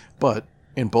 But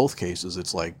in both cases,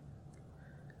 it's like,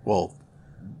 well,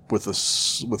 with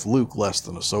Luke less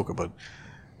than Ahsoka, but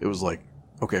it was like,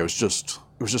 okay, it was just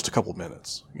a couple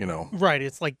minutes, Right,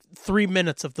 it's like 3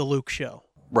 minutes of the Luke show.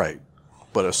 Right.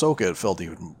 But Ahsoka, it felt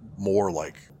even more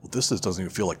like, well, this doesn't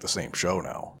even feel like the same show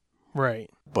now. Right.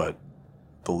 But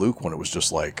the Luke one, it was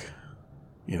just like,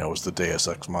 it was the Deus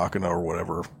Ex Machina or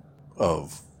whatever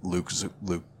of Luke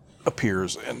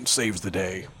appears and saves the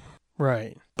day.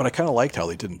 Right. But I kind of liked how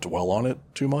they didn't dwell on it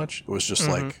too much. It was just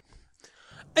like,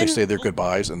 they say their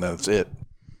goodbyes and that's it.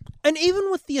 And even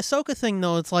with the Ahsoka thing,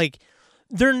 though, it's like,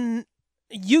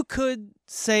 you could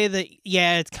say that,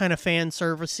 yeah, it's kind of fan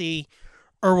servicey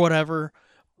or whatever,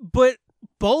 but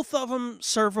both of them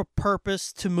serve a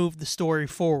purpose to move the story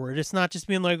forward. It's not just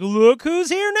being like, look who's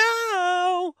here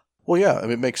now. Well, yeah, I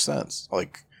mean, it makes sense.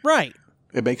 Like, right.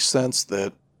 It makes sense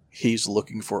that he's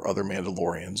looking for other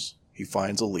Mandalorians. He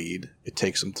finds a lead. It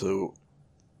takes him to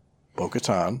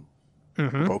Bo-Katan,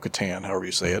 Bo-Katan, however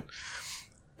you say it,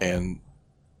 and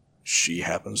she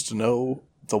happens to know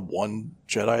the one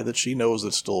Jedi that she knows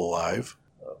that's still alive,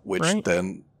 which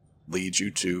then leads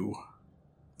you to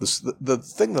this. The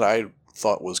thing that I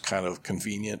thought was kind of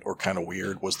convenient or kind of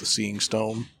weird was the Seeing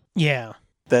Stone. Yeah.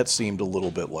 That seemed a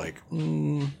little bit like,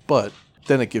 but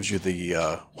then it gives you the,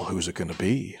 well, who's it going to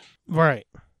be? Right.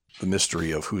 The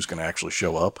mystery of who's going to actually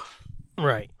show up.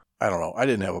 Right. I don't know. I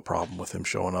didn't have a problem with him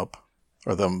showing up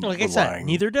or them like I said,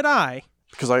 neither did I.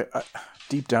 Because I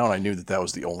deep down I knew that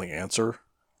was the only answer.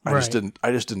 I just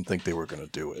didn't think they were going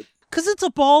to do it. Because it's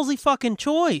a ballsy fucking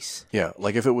choice. Yeah,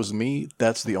 like if it was me,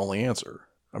 that's the only answer.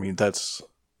 I mean, that's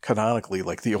canonically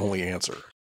like the only answer.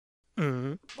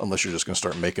 Mm-hmm. Unless you're just going to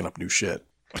start making up new shit.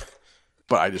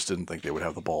 But I just didn't think they would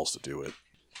have the balls to do it.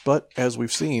 But as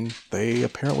we've seen, they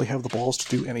apparently have the balls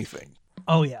to do anything.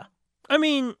 Oh, yeah. I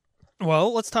mean,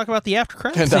 well, let's talk about the after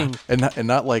credits scene. And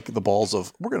not like the balls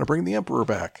of, we're going to bring the Emperor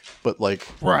back. But like,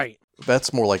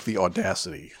 that's more like the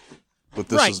audacity. But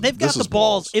this they've got the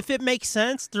balls. If it makes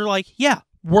sense, they're like, yeah,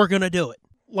 we're going to do it.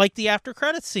 Like the after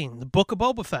credits scene, the Book of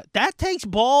Boba Fett. That takes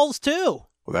balls, too.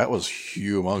 Well, that was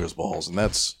humongous balls. And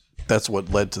that's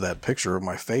what led to that picture of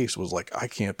my face was like, I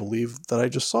can't believe that I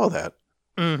just saw that.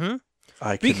 Mm-hmm.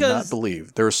 I cannot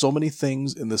believe. There are so many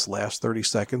things in this last 30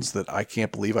 seconds that I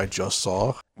can't believe I just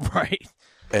saw. Right.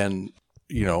 And,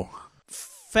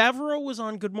 Favreau was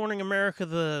on Good Morning America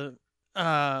the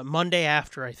Monday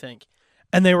after, I think.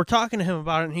 And they were talking to him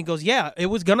about it, and he goes, yeah, it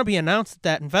was going to be announced at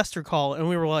that investor call. And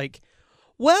we were like,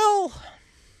 well,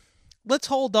 let's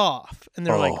hold off. And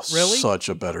they're like, really? Such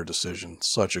a better decision.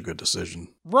 Such a good decision.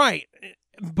 Right.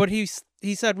 But he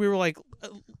said, we were like,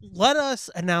 let us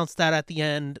announce that at the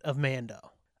end of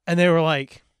Mando. And they were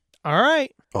like, all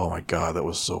right. Oh my God, that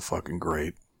was so fucking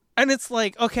great. And it's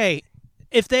like, okay,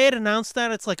 if they had announced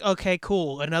that, it's like, okay,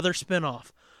 cool, another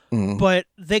spinoff. Mm. But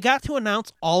they got to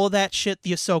announce all of that shit,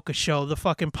 the Ahsoka show, the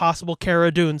fucking possible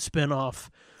Cara Dune spinoff.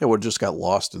 It would have just got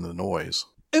lost in the noise.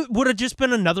 It would have just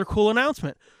been another cool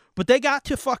announcement. But they got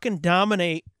to fucking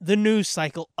dominate the news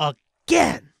cycle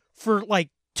again. For like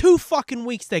 2 fucking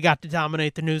weeks they got to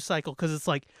dominate the news cycle because it's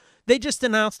like they just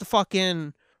announced the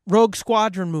fucking Rogue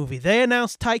Squadron movie. They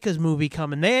announced Taika's movie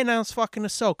coming. They announced fucking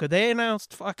Ahsoka. They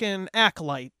announced fucking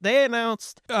Acolyte. They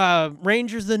announced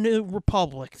Rangers of the New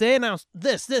Republic. They announced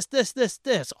this.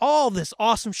 All this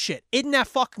awesome shit. Isn't that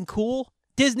fucking cool?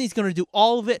 Disney's going to do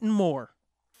all of it and more.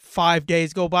 5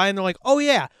 days go by and they're like, oh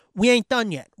yeah, we ain't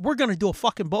done yet. We're going to do a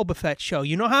fucking Boba Fett show.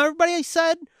 You know how everybody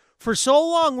said for so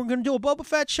long we're going to do a Boba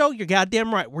Fett show? You're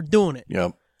goddamn right. We're doing it.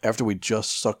 Yep. After we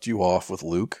just sucked you off with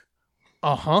Luke.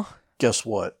 Uh-huh. Guess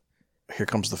what? Here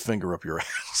comes the finger up your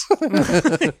ass.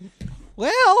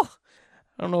 Well,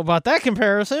 I don't know about that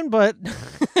comparison, but...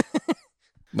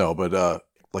 No, but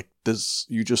like this,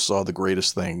 you just saw the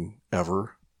greatest thing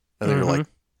ever. And then you're like,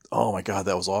 oh my God,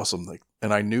 that was awesome. Like,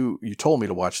 and I knew, you told me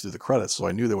to watch through the credits, so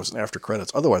I knew there was an after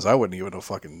credits. Otherwise, I wouldn't even have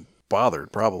fucking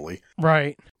bothered, probably.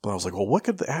 Right. But I was like, well, what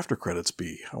could the after credits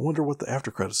be? I wonder what the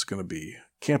after credits is going to be.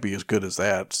 Can't be as good as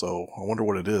that, so I wonder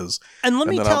what it is. And let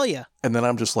me tell you. And then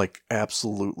I'm just like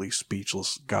absolutely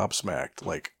speechless, gobsmacked.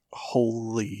 Like,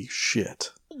 holy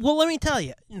shit. Well, let me tell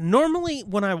you. Normally,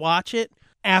 when I watch it,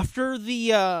 after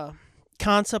the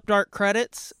concept art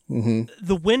credits,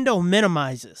 the window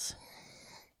minimizes.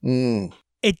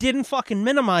 It didn't fucking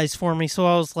minimize for me, so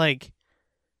I was like,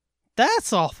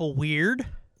 that's awful weird.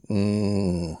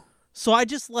 So I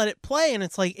just let it play, and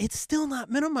it's like, it's still not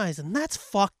minimizing. That's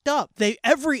fucked up.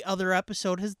 Every other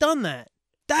episode has done that.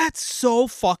 That's so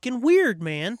fucking weird,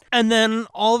 man. And then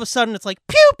all of a sudden it's like,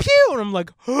 pew, pew, and I'm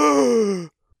like,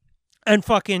 and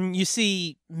fucking, you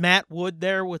see Matt Wood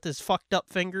there with his fucked up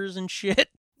fingers and shit.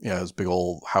 Yeah, his big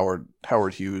old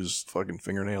Howard Hughes fucking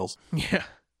fingernails. Yeah.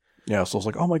 Yeah, so I was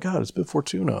like, oh my God, it's Bib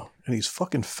Fortuna. And he's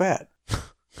fucking fat.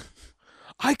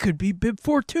 I could be Bib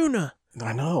Fortuna.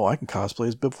 I know, I can cosplay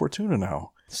as Bib Fortuna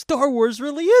now. Star Wars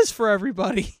really is for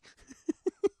everybody.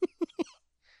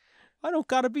 I don't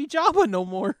gotta be Jabba no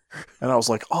more. And I was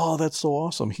like, oh, that's so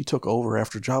awesome. He took over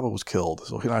after Jabba was killed.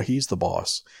 So now he's the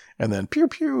boss. And then pew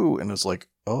pew. And it's like,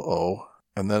 uh-oh.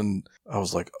 And then I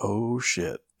was like, oh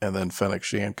shit. And then Fennec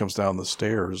Shand comes down the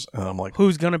stairs. And I'm like,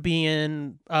 who's gonna be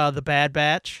in the Bad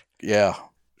Batch? Yeah.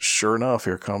 Sure enough,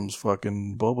 here comes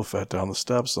fucking Boba Fett down the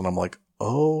steps. And I'm like,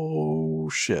 oh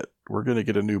shit. We're gonna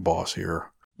get a new boss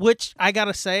here. Which, I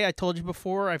gotta say, I told you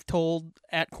before, I've told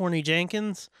at Corny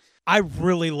Jenkins, I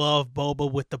really love Boba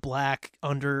with the black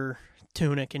under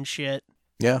tunic and shit.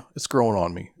 Yeah, it's growing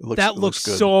on me. That looks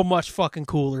good. so much fucking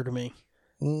cooler to me.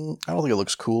 I don't think it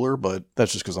looks cooler, but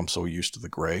that's just because I'm so used to the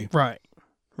gray. Right.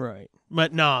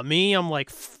 But nah, me, I'm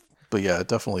like... But yeah, it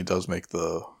definitely does make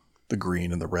the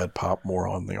green and the red pop more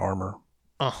on the armor.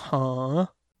 Uh-huh.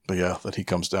 But yeah, that he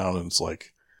comes down and it's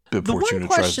like... Bib the Fortuna one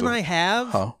question I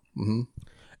have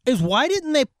is why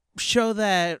didn't they show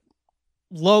that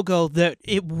logo that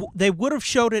they would have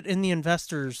showed it in the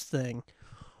investors thing?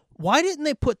 Why didn't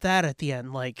they put that at the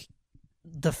end, like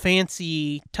the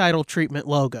fancy title treatment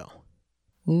logo?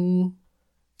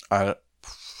 I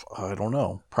don't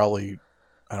know. Probably,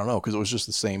 I don't know, because it was just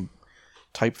the same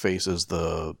typeface as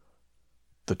the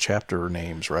chapter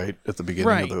names, right? At the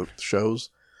beginning of the shows.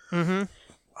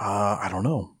 I don't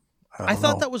know. I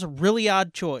thought that was a really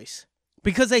odd choice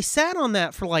because they sat on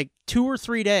that for like 2 or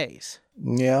 3 days.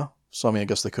 Yeah. So, I mean, I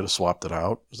guess they could have swapped it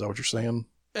out. Is that what you're saying?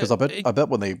 Because I bet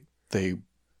when they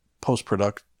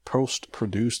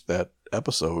post-produced that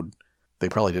episode, they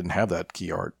probably didn't have that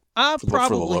key art.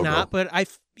 Probably not, but I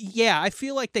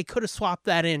feel like they could have swapped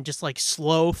that in, just like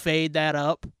slow fade that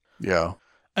up. Yeah.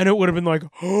 And it would have been like,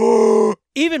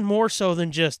 even more so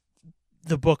than just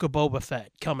the Book of Boba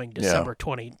Fett coming December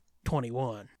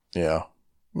 2021. Yeah.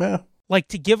 Yeah. Like,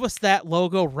 to give us that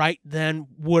logo right then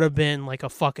would have been like a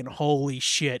fucking holy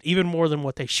shit, even more than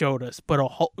what they showed us, but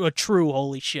a true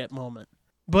holy shit moment.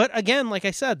 But again, like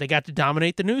I said, they got to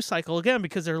dominate the news cycle again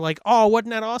because they're like, oh, wasn't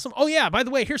that awesome? Oh yeah, by the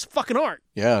way, here's fucking art.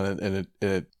 Yeah, and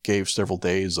it gave several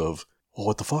days of, well,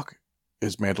 what the fuck?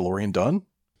 Is Mandalorian done?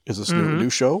 Is this a new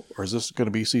show? Or is this going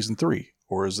to be season 3?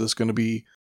 Or is this going to be...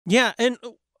 Yeah, and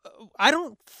I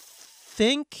don't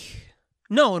think...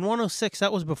 No, in 106,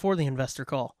 that was before the investor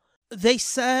call. They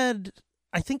said,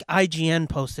 I think IGN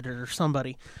posted it or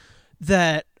somebody,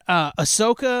 that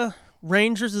Ahsoka,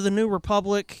 Rangers of the New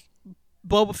Republic,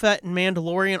 Boba Fett and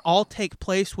Mandalorian all take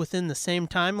place within the same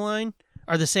timeline,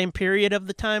 or the same period of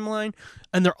the timeline,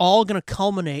 and they're all going to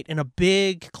culminate in a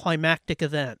big climactic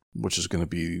event. Which is going to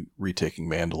be retaking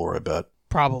Mandalore, I bet.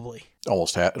 Probably. It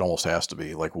almost has to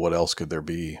be. Like, what else could there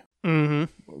be? Mm-hmm.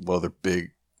 What other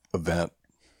big event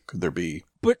could there be?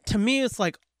 But to me, it's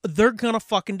like, they're going to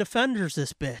fucking Defenders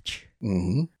this bitch.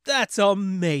 Mm-hmm. That's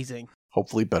amazing.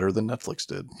 Hopefully better than Netflix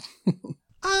did.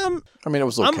 I mean, it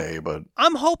was okay, but...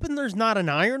 I'm hoping there's not an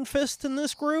Iron Fist in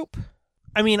this group.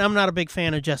 I mean, I'm not a big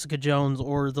fan of Jessica Jones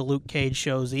or the Luke Cage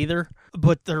shows either,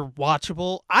 but they're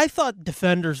watchable. I thought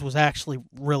Defenders was actually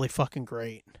really fucking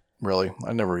great. Really?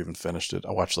 I never even finished it.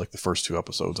 I watched like the first 2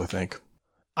 episodes, I think.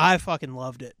 I fucking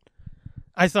loved it.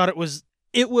 I thought it was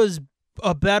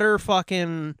a better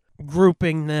fucking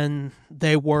grouping than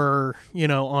they were,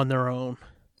 on their own.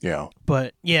 Yeah.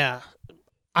 But yeah,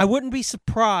 I wouldn't be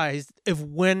surprised if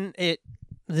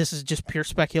this is just pure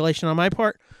speculation on my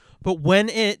part, but when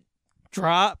it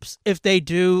drops, if they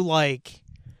do like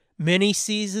mini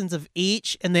seasons of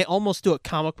each and they almost do it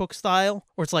comic book style,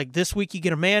 where it's like this week you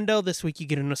get a Mando, this week you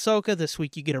get an Ahsoka, this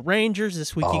week you get a Rangers,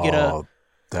 this week you get a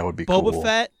that would be Boba cool.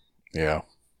 Fett. Yeah.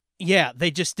 Yeah,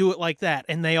 they just do it like that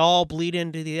and they all bleed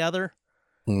into the other.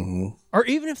 Mm-hmm. Or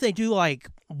even if they do like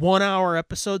 1 hour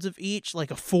episodes of each,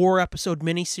 like a 4-episode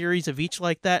miniseries of each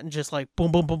like that, and just like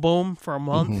boom, boom, boom, boom for a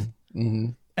month. Mm-hmm. Mm-hmm.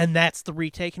 And that's the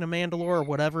retaking of Mandalore or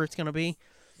whatever it's going to be.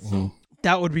 Mm-hmm.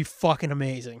 That would be fucking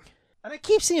amazing. And I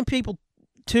keep seeing people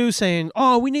too saying,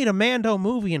 oh, we need a Mando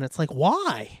movie. And it's like,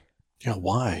 why? Yeah,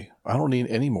 why? I don't need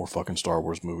any more fucking Star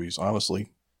Wars movies, honestly.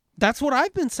 That's what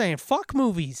I've been saying. Fuck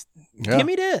movies. Yeah. Give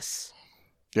me this.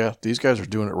 Yeah, these guys are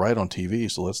doing it right on TV,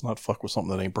 so let's not fuck with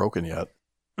something that ain't broken yet.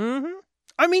 Mm-hmm.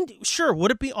 I mean, sure, would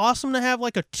it be awesome to have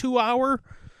like a 2-hour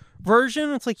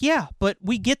version? It's like, yeah, but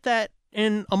we get that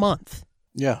in a month.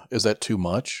 Yeah, is that too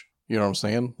much? You know what I'm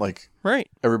saying? Like, right.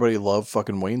 Everybody loved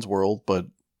fucking Wayne's World, but,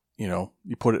 you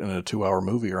put it in a 2-hour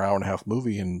movie or hour-and-a-half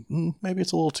movie, and maybe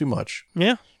it's a little too much.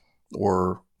 Yeah.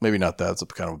 Or maybe not that. It's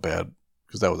kind of a bad,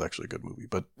 because that was actually a good movie,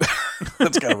 but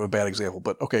that's kind of a bad example.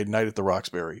 But, okay, Night at the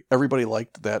Roxbury. Everybody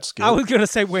liked that skit. I was going to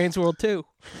say Wayne's World, too.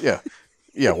 Yeah.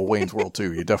 Yeah, well, Wayne's World,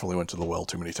 too. You definitely went to the well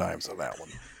too many times on that one.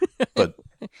 But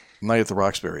Night at the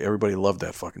Roxbury, everybody loved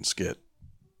that fucking skit.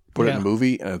 Put it in a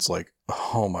movie, and it's like,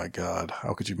 oh my God,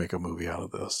 how could you make a movie out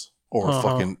of this? Or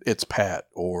fucking It's Pat,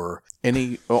 or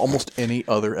almost any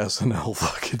other SNL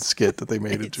fucking skit that they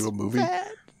made into a movie.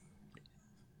 Pat.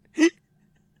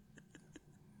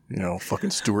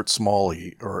 Fucking Stuart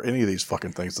Smalley, or any of these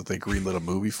fucking things that they greenlit a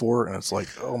movie for, and it's like,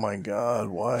 oh my God,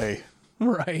 why?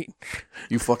 Right.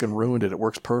 You fucking ruined it. It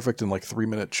works perfect in like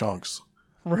 3-minute chunks.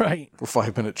 Right. Or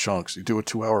 5-minute chunks. You do a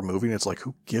 2-hour movie, and it's like,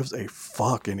 who gives a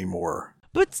fuck anymore?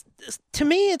 But to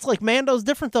me, it's like Mando's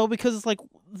different, though, because it's like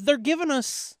they're giving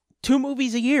us 2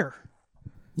 movies a year.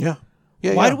 Yeah.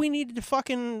 Yeah. Why do we need to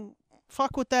fucking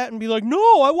fuck with that and be like,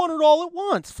 no, I want it all at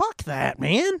once? Fuck that,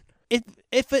 man.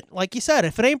 If it, like you said,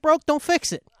 if it ain't broke, don't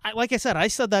fix it. Like I said, I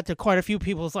said that to quite a few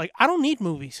people. It's like, I don't need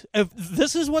movies. If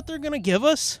this is what they're going to give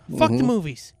us, fuck the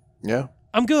movies. Yeah.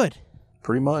 I'm good.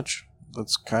 Pretty much.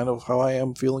 That's kind of how I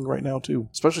am feeling right now, too.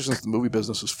 Especially since the movie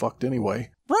business is fucked anyway.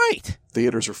 Right.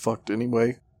 Theaters are fucked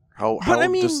anyway.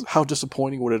 How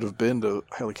disappointing would it have been to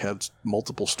had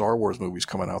multiple Star Wars movies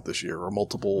coming out this year, or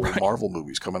multiple Marvel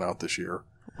movies coming out this year?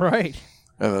 Right.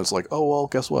 And then it's like, oh, well,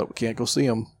 guess what? We can't go see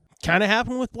them. Kind of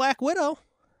happened with Black Widow.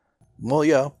 Well,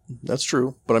 yeah, that's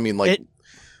true. But I mean,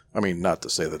 not to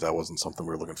say that wasn't something we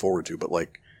were looking forward to, but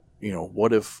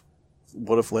what if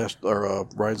Rise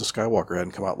of Skywalker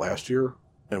hadn't come out last year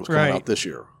and it was coming out this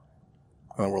year?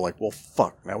 And then we're like, well,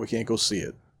 fuck, now we can't go see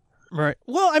it. Right.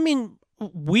 Well, I mean,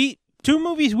 2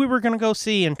 movies we were going to go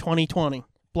see in 2020.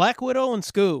 Black Widow and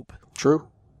Scoob. True.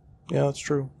 Yeah, that's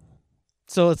true.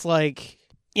 So it's like,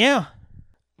 yeah,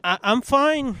 I'm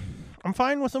fine. I'm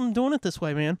fine with them doing it this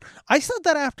way, man. I said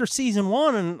that after season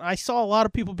 1, and I saw a lot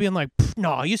of people being like,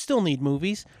 no, you still need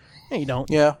movies. No, you don't.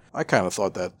 Yeah, I kind of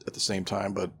thought that at the same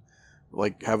time, but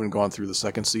like having gone through the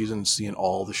second season and seeing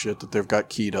all the shit that they've got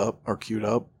queued up,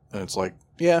 and it's like,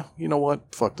 yeah, you know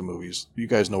what? Fuck the movies. You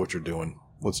guys know what you're doing.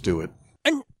 Let's do it.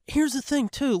 And here's the thing,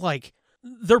 too. Like,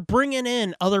 they're bringing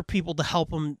in other people to help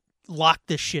them lock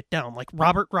this shit down, like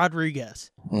Robert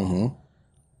Rodriguez. Mm-hmm.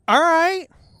 All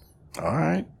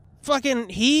right. Fucking,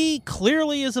 he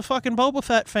clearly is a fucking Boba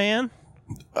Fett fan.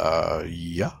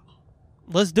 Yeah.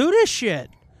 Let's do this shit.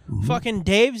 Mm-hmm. Fucking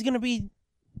Dave's gonna be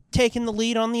taking the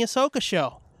lead on the Ahsoka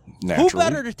show. Naturally. Who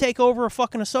better to take over a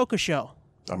fucking Ahsoka show?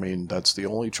 I mean, that's the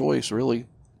only choice, really.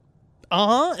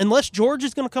 Unless George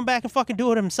is gonna come back and fucking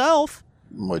do it himself.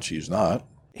 Which he's not.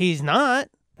 He's not.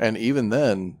 And even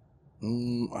then, I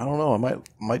don't know. I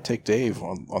might take Dave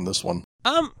on this one.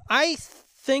 I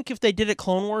think if they did it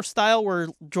Clone Wars style, where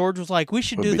George was like, "We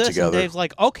should Would do be this," together. and Dave's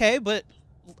like, "Okay,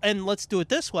 and let's do it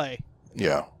this way."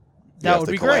 Yeah. That if would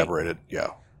they be great. collaborated, yeah.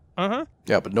 Uh-huh.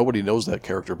 Yeah, but nobody knows that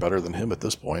character better than him at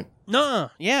this point. Nah,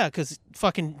 yeah, because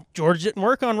fucking George didn't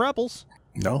work on Rebels.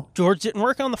 No? George didn't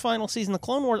work on the final season of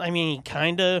Clone Wars. I mean, he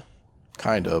kind of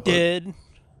did,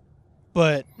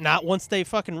 but not once they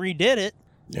fucking redid it.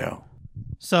 Yeah.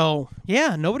 So,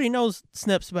 yeah, nobody knows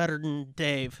Snips better than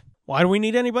Dave. Why do we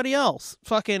need anybody else?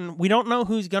 Fucking, we don't know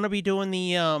who's going to be doing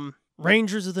the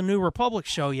Rangers of the New Republic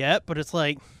show yet, but it's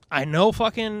like, I know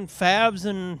fucking Fabs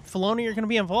and Filoni are going to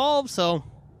be involved, so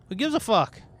who gives a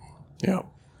fuck? Yeah.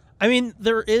 I mean,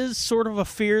 there is sort of a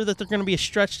fear that they're going to be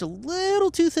stretched a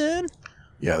little too thin.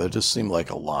 Yeah, that just seemed like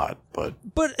a lot, but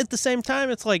at the same time,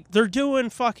 it's like they're doing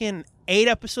fucking 8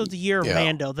 episodes a year of Yeah.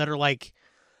 Mando that are like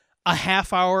a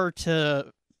half hour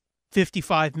to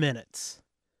 55 minutes.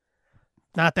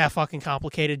 Not that fucking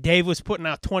complicated. Dave was putting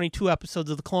out 22 episodes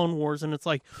of the Clone Wars, and it's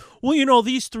like, well, you know,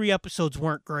 these 3 episodes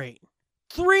weren't great.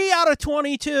 3 out of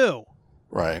 22.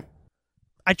 right.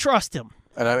 I trust him.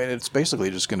 And I mean, it's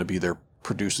basically just going to be they're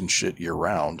producing shit year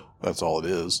round. That's all it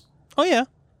is. Oh, yeah.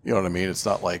 You know what I mean? It's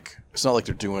not like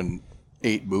they're doing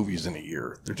 8 movies in a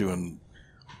year. They're doing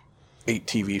 8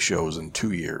 TV shows in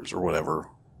 2 years or whatever.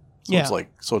 So Yeah.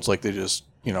 it's like they just,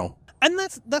 you know, And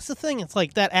that's the thing. It's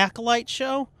like that Acolyte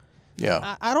show.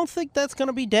 yeah. I don't think that's going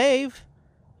to be Dave.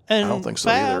 And I don't think so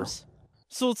either. Fabs.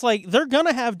 So it's like they're going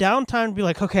to have downtime to be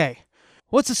like, okay,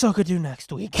 what's Ahsoka do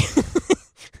next week?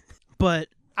 But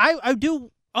I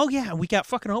do. Oh, yeah, we got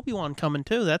fucking Obi-Wan coming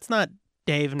too. That's not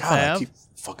Dave and God, I Fab. keep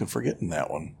fucking forgetting that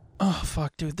one. Oh,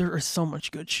 fuck, dude. There is so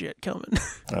much good shit coming.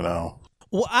 I know.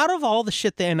 Well, out of all the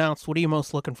shit they announced, what are you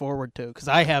most looking forward to? Because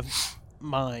I have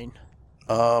mine.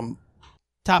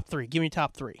 Top 3. Give me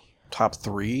top 3. Top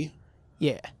 3,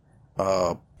 Yeah.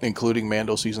 including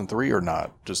Mando season 3 or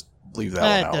not? Just leave that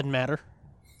It one out. doesn't matter.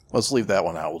 Let's leave that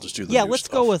one out. We'll just do the Yeah, new let's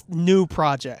stuff. go with new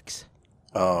projects.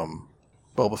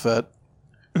 Boba Fett,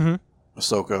 Mhm.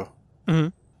 Ahsoka.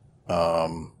 Mhm.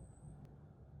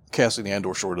 Casting the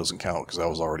Andor short doesn't count because that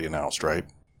was already announced, right?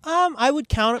 I would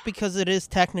count it because it is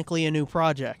technically a new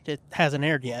project. It hasn't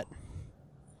aired yet.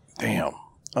 Damn.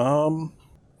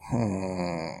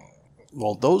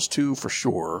 Well, those 2 for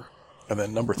sure, and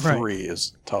then number 3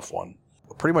 is a tough one.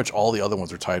 Pretty much all the other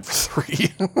ones are tied for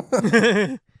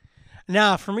 3.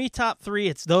 Nah, for me, top 3,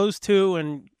 it's those 2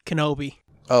 and Kenobi.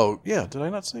 Oh yeah, did I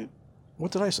not say?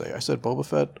 What did I say? I said Boba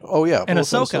Fett. Oh yeah, And Boba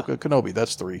Ahsoka. Fett, Ahsoka, Kenobi.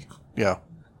 That's 3. Yeah,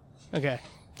 Okay.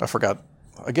 I forgot.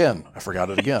 Again, I forgot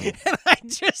it again. And I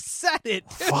just said it.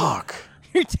 Fuck.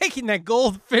 You're taking that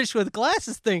goldfish with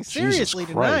glasses thing seriously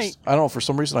Jesus Christ. tonight. I don't know. For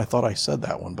some reason, I thought I said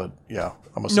that one, but yeah,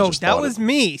 I must have No, just that thought was it.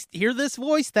 me. Hear this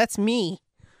voice? That's me.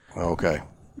 Okay.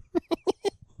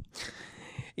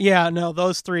 Yeah, no,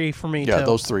 those 3 for me Yeah, too.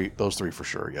 those three for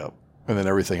sure. Yep. And then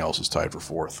everything else is tied for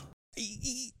 4th.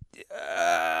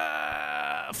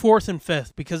 4th and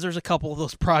 5th, because there's a couple of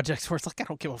those projects where it's like, I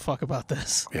don't give a fuck about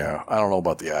this. Yeah, I don't know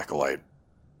about the Acolyte.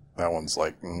 That one's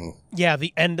like, Yeah,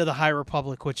 the end of the High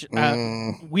Republic, which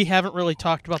we haven't really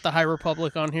talked about the High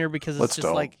Republic on here because it's Let's just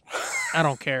don't. like, I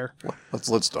don't care.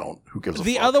 let's don't. Who gives a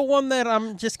The fuck? other one that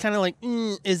I'm just kind of like,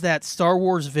 is that Star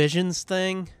Wars Visions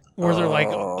thing, where they're like,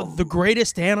 the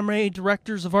greatest anime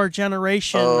directors of our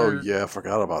generation. Oh yeah, I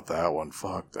forgot about that one.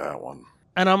 Fuck that one.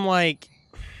 And I'm like,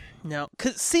 no.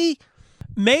 Because, see,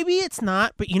 maybe it's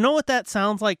not, but you know what that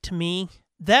sounds like to me?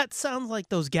 That sounds like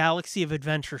those Galaxy of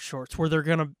Adventure shorts where they're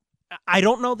going to, I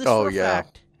don't know this for a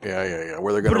fact. Yeah.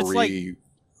 Where they're gonna But it's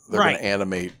they're right. gonna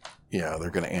animate. Yeah,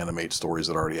 they're gonna animate stories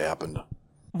that already happened.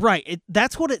 Right.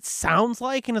 That's what it sounds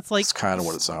like. And it's like, It's kind of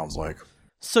what it sounds like.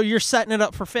 so you're setting it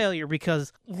up for failure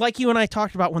because, like you and I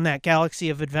talked about when that Galaxy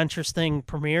of Adventures thing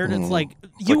premiered, it's like,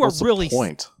 It's you like, are what's the really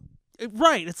point.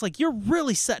 right. It's like you're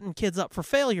really setting kids up for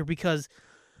failure because,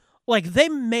 like, they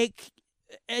make,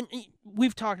 and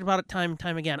we've talked about it time and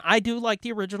time again. I do like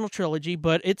the original trilogy,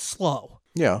 but it's slow.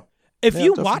 Yeah. If Yeah, you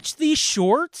definitely. watch these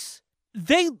shorts,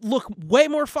 they look way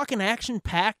more fucking action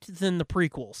packed than the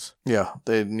prequels. Yeah,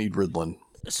 they need Riddlin.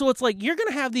 So it's like you're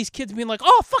gonna have these kids being like,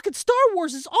 "Oh, fucking Star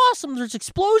Wars is awesome. There's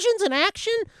explosions and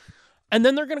action," and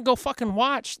then they're gonna go fucking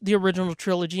watch the original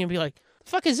trilogy and be like,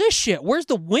 "The fuck is this shit? Where's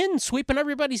the wind sweeping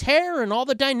everybody's hair and all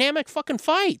the dynamic fucking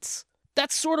fights?"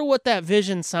 That's sort of what that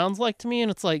vision sounds like to me, and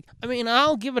it's like, I mean,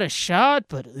 I'll give it a shot,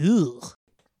 but ugh.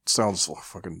 Sounds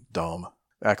fucking dumb.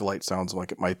 Acolyte sounds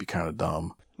like it might be kind of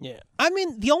dumb. Yeah. I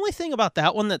mean, the only thing about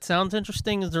that one that sounds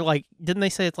interesting is they're like, didn't they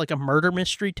say it's like a murder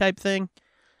mystery type thing?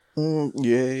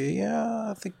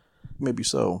 Yeah, I think maybe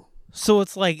so. So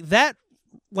it's like that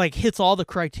like hits all the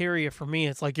criteria for me.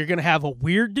 It's like you're gonna have a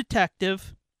weird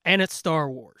detective, and it's Star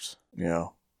Wars. Yeah,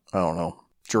 I don't know.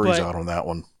 Jury's But- out on that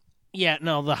one. Yeah,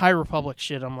 no, the High Republic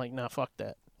shit. I'm like, nah, fuck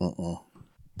that.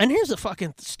 And here's a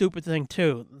fucking stupid thing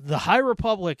too. The High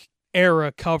Republic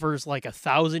era covers like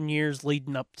 1,000 years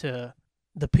leading up to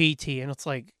the PT, and it's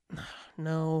like,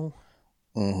 no,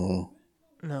 no,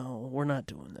 we're not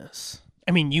doing this.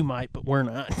 I mean, you might, but we're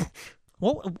not.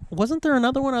 Well, wasn't there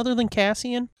another one other than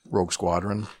Cassian? Rogue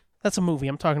Squadron. That's a movie.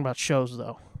 I'm talking about shows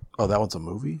though. Oh, that one's a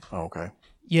movie? Oh, okay.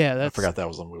 Yeah, I that's. forgot that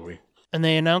was a movie. And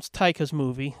they announced Taika's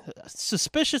movie,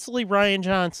 suspiciously Ryan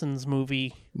Johnson's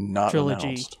movie Not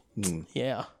trilogy. announced.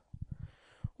 Yeah.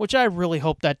 Which I really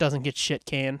hope that doesn't get shit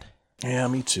canned. Yeah,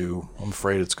 me too. I'm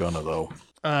afraid it's gonna, though.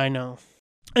 I know.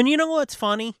 And you know what's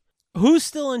funny? Who's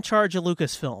still in charge of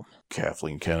Lucasfilm?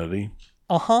 Kathleen Kennedy.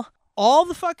 Uh-huh. All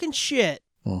the fucking shit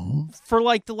Mm-hmm. for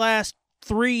like the last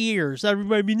 3 years.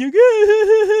 Everybody being like,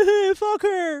 fuck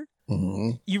her.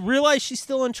 Mm-hmm. You realize she's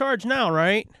still in charge now,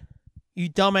 right? You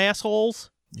dumb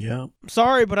assholes. Yeah.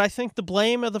 Sorry, but I think the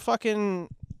blame of the fucking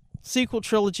sequel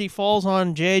trilogy falls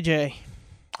on JJ.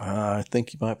 I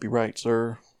think you might be right,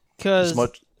 sir. Because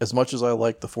As much as I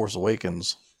like The Force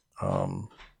Awakens,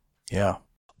 yeah.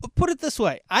 put it this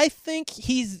way, I think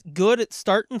he's good at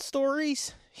starting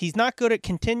stories. He's not good at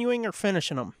continuing or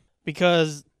finishing them.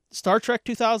 Because Star Trek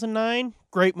 2009,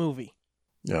 great movie.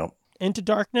 Yep. Into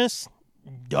Darkness,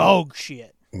 dog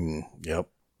shit. Yep.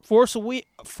 Force Awakens,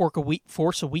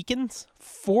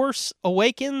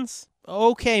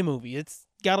 okay movie. It's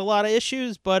got a lot of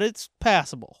issues, but it's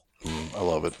passable. I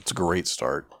love it. It's a great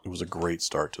start. It was a great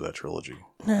start to that trilogy.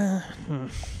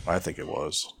 I think it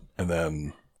was. And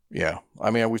then, yeah.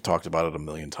 I mean, we've talked about it a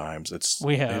million times.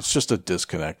 We have. It's just a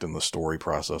disconnect in the story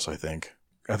process, I think.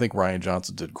 I think Ryan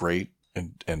Johnson did great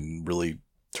and really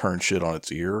turned shit on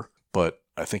its ear, but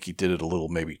I think he did it a little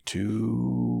maybe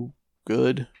too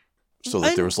good. So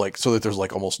that there's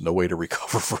like almost no way to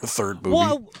recover for a third movie.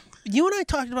 Well, you and I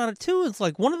talked about it too. It's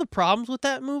like one of the problems with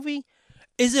that movie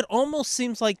is it almost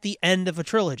seems like the end of a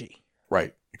trilogy.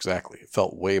 Right, exactly. It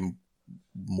felt way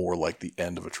more like the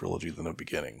end of a trilogy than a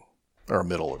beginning. Or a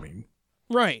middle, I mean.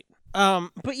 Right.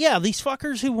 But yeah, these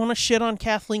fuckers who want to shit on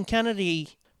Kathleen Kennedy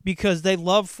because they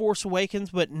love Force Awakens,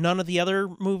 but none of the other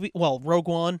movie, well, Rogue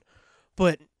One,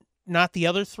 but not the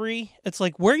other three. It's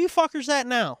like, where are you fuckers at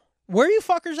now? Where are you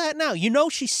fuckers at now? You know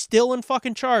she's still in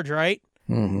fucking charge, right?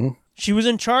 Mm-hmm. She was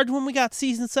in charge when we got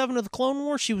season 7 of the Clone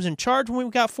Wars. She was in charge when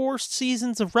we got 4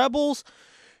 seasons of Rebels.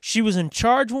 She was in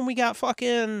charge when we got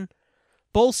fucking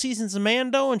both seasons of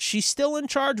Mando, and she's still in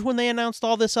charge when they announced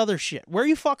all this other shit. Where are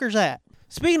you fuckers at?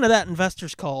 Speaking of that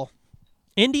investors call,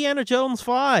 Indiana Jones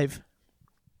 5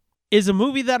 is a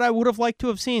movie that I would have liked to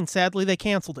have seen. Sadly, they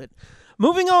canceled it.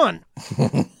 Moving on.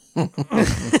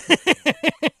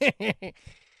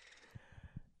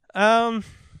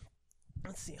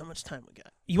 Let's see how much time we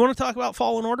got. You want to talk about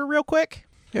Fallen Order real quick?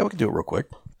 Yeah, we can do it real quick.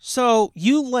 So,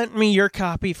 you lent me your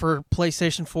copy for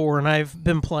PlayStation 4, and I've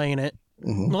been playing it.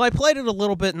 Mm-hmm. Well, I played it a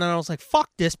little bit, and then I was like,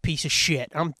 fuck this piece of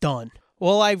shit. I'm done.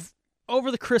 Well,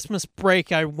 over the Christmas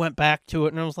break, I went back to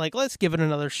it, and I was like, let's give it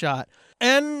another shot.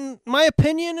 And my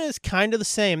opinion is kind of the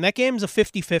same. That game's a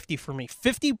 50-50 for me.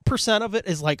 50% of it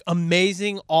is like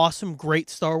amazing, awesome, great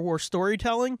Star Wars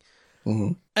storytelling.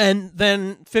 Mm-hmm. And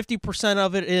then 50%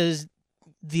 of it is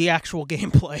the actual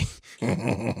gameplay.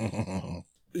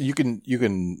 You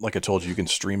can, like I told you, you can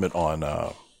stream it on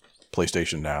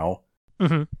PlayStation Now.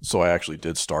 Mm-hmm. So I actually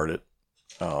did start it.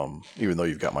 Even though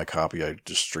you've got my copy, I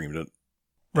just streamed it.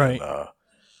 Right. And,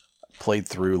 played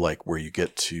through like where you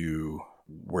get to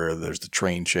where there's the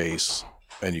train chase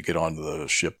and you get onto the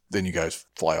ship. Then you guys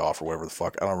fly off or whatever the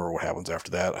fuck. I don't remember what happens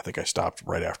after that. I think I stopped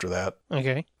right after that.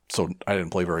 Okay. So I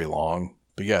didn't play very long.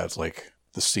 But yeah, it's like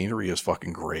the scenery is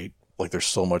fucking great. Like there's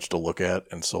so much to look at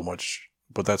and so much.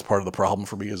 But that's part of the problem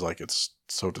for me is like it's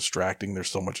so distracting. There's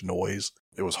so much noise.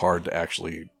 It was hard to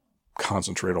actually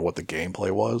concentrate on what the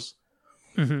gameplay was.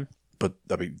 Mm-hmm. But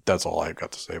I mean, that's all I've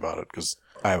got to say about it because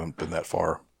I haven't been that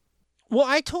far. Well,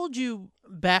 I told you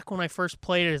back when I first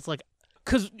played it, it's like,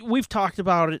 because we've talked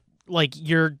about it, like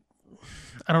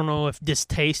I don't know if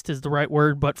distaste is the right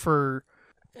word, but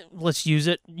let's use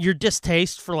it, your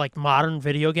distaste for like modern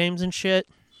video games and shit.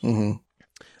 Mm-hmm.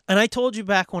 And I told you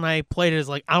back when I played it, it's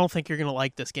like, I don't think you're going to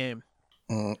like this game.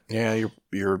 Yeah,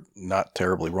 you're not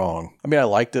terribly wrong. I mean, I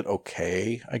liked it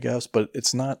okay, I guess, but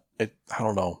it's not, I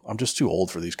don't know. I'm just too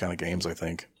old for these kind of games, I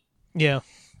think. Yeah.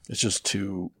 It's just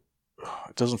too,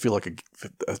 it doesn't feel like a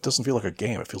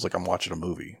game. It feels like I'm watching a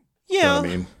movie. Yeah. You know what I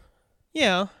mean?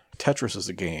 Yeah. Tetris is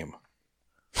a game.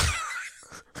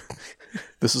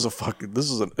 This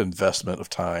is an investment of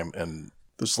time and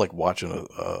This is like watching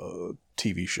a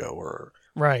TV show or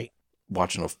Right.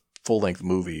 watching a full-length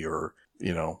movie, or,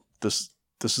 you know, this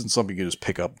isn't something you can just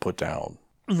pick up and put down.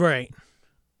 Right.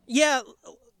 Yeah,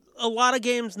 a lot of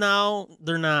games now,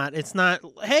 they're not. It's not,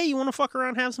 hey, you want to fuck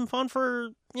around, have some fun for,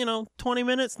 20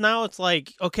 minutes? Now it's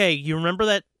like, okay, you remember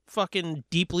that fucking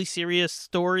deeply serious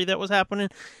story that was happening?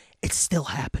 It's still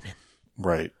happening.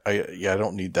 Right. I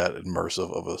don't need that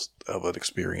immersive of an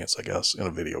experience, I guess, in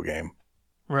a video game.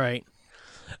 Right.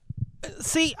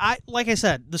 See, like I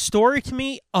said, the story to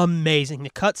me, amazing. The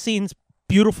cutscenes,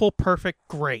 beautiful, perfect,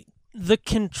 great. The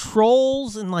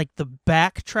controls and like the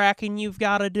backtracking you've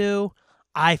got to do,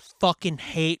 I fucking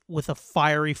hate with a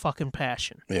fiery fucking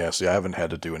passion. Yeah, see, I haven't had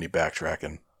to do any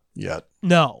backtracking yet.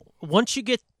 No. Once you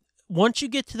get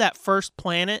to that first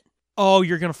planet, oh,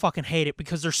 you're going to fucking hate it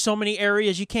because there's so many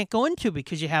areas you can't go into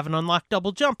because you haven't unlocked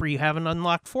double jump, or you haven't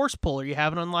unlocked force pull, or you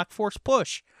haven't unlocked force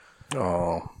push.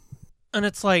 Oh. And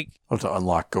it's like... I'll have to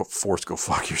unlock force go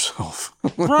fuck yourself.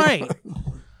 Right.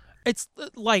 It's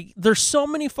like, there's so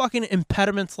many fucking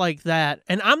impediments like that.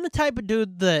 And I'm the type of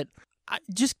dude that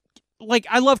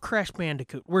I love Crash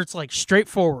Bandicoot, where it's like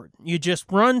straightforward. You just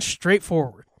run straight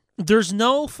forward. There's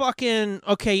no fucking,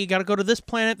 okay, you got to go to this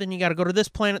planet, then you got to go to this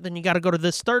planet, then you got to go to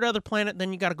this third other planet,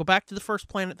 then you got to go back to the first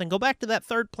planet, then go back to that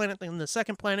third planet, then the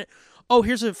second planet. Oh,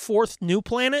 here's a fourth new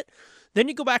planet. Then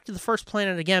you go back to the first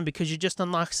planet again because you just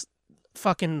unlocked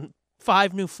fucking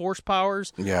 5 new force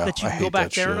powers that you can go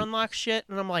back there and unlock shit.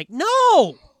 And I'm like,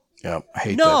 no! Yeah, I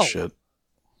hate that shit.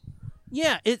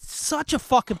 Yeah, it's such a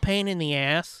fucking pain in the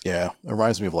ass. Yeah, it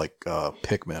reminds me of like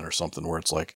Pikmin or something, where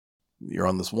it's like you're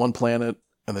on this one planet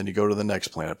and then you go to the next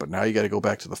planet, but now you got to go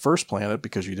back to the first planet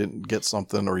because you didn't get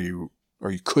something, or you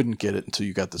couldn't get it until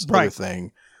you got this other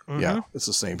thing. Mm-hmm. Yeah, it's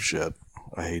the same shit.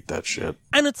 I hate that shit.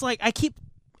 And it's like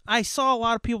I saw a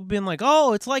lot of people being like,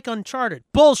 "Oh, it's like Uncharted."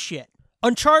 Bullshit.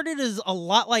 Uncharted is a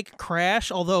lot like Crash,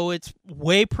 although it's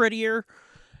way prettier.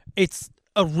 It's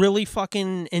a really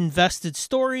fucking invested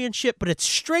story and shit, but it's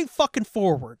straight fucking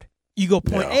forward. You go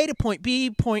point A to point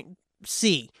B, point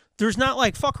C. There's not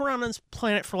like fuck around on this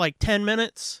planet for like 10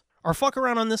 minutes, or fuck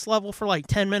around on this level for like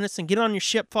 10 minutes and get on your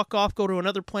ship, fuck off, go to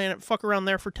another planet, fuck around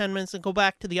there for 10 minutes and go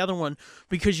back to the other one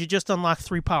because you just unlocked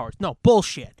 3 powers. No,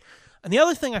 bullshit. And the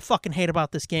other thing I fucking hate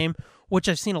about this game, which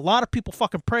I've seen a lot of people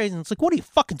fucking praise, and it's like, what are you,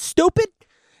 fucking stupid?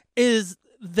 Is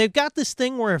they've got this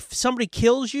thing where if somebody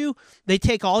kills you, they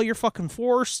take all your fucking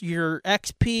force, your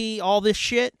XP, all this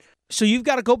shit. So you've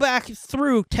got to go back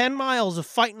through 10 miles of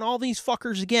fighting all these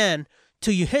fuckers again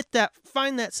till you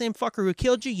find that same fucker who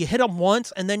killed you, you hit him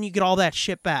once, and then you get all that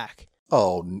shit back.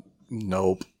 Oh,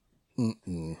 nope.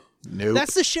 Mm-mm. Nope.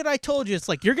 That's the shit I told you. It's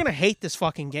like, you're going to hate this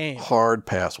fucking game. Hard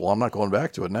pass. Well, I'm not going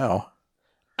back to it now.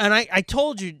 And I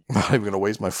told you. I'm not even going to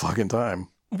waste my fucking time.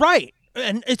 Right.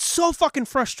 And it's so fucking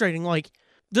frustrating. Like,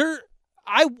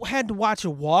 I had to watch a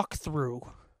walkthrough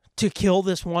to kill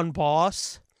this one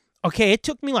boss. Okay, it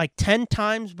took me like 10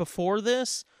 times before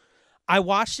this. I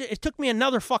watched it. It took me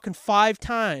another fucking 5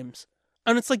 times.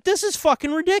 And it's like, this is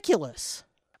fucking ridiculous.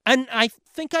 And I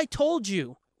think I told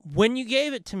you when you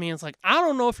gave it to me, it's like, I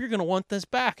don't know if you're going to want this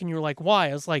back. And you're like, why?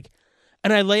 I was like,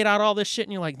 and I laid out all this shit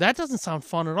and you're like, that doesn't sound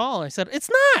fun at all. And I said, it's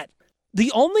not.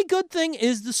 The only good thing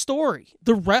is the story.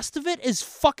 The rest of it is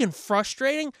fucking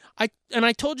frustrating. I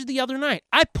told you the other night,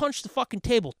 I punched the fucking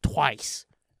table twice.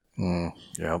 Yeah.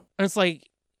 And it's like,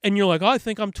 and you're like, oh, I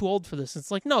think I'm too old for this. It's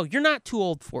like, no, you're not too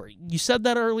old for it. You said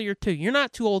that earlier too. You're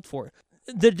not too old for it.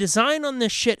 The design on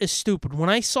this shit is stupid. When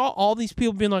I saw all these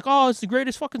people being like, oh, it's the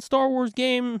greatest fucking Star Wars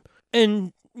game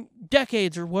in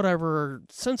decades or whatever, or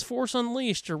since Force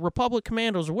Unleashed or Republic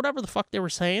Commandos or whatever the fuck they were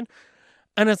saying.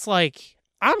 And it's like,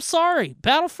 I'm sorry,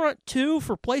 Battlefront 2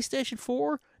 for PlayStation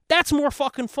 4, that's more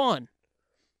fucking fun.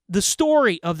 The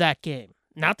story of that game,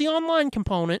 not the online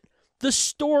component, the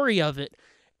story of it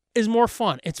is more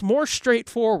fun. It's more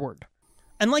straightforward.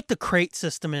 And like the crate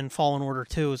system in Fallen Order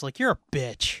 2 is like, you're a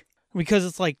bitch. Because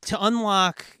it's like to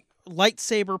unlock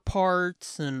lightsaber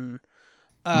parts and...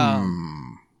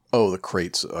 Oh, the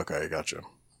crates. Okay, gotcha.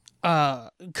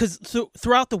 Because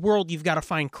throughout the world, you've got to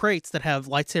find crates that have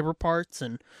lightsaber parts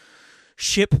and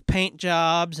ship paint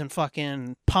jobs and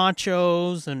fucking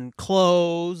ponchos and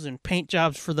clothes and paint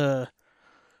jobs for the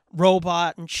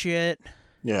robot and shit.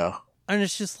 Yeah. And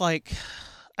it's just like...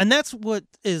 And that's what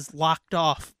is locked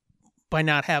off by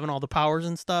not having all the powers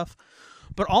and stuff.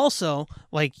 But also,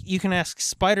 like, you can ask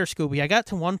Spider Scooby. I got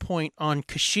to one point on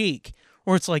Kashyyyk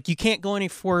where it's like, you can't go any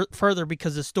further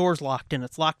because this door's locked and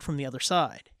it's locked from the other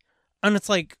side. And it's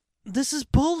like, this is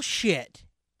bullshit.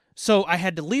 So I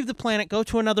had to leave the planet, go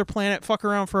to another planet, fuck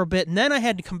around for a bit, and then I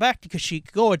had to come back to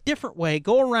Kashyyyk, go a different way,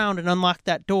 go around and unlock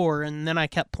that door, and then I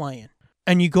kept playing.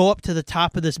 And you go up to the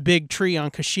top of this big tree on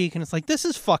Kashyyyk, and it's like, this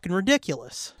is fucking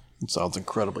ridiculous. It sounds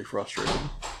incredibly frustrating.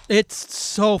 It's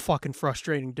so fucking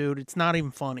frustrating, dude. It's not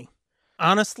even funny.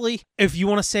 Honestly, if you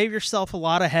want to save yourself a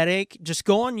lot of headache, just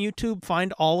go on YouTube,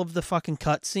 find all of the fucking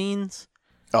cutscenes.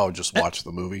 Oh, just watch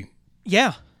the movie?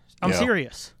 Yeah, I'm Yeah.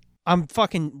 serious. I'm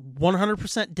fucking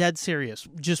 100% dead serious.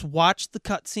 Just watch the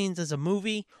cutscenes as a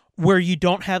movie where you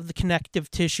don't have the connective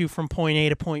tissue from point A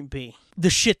to point B. The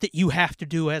shit that you have to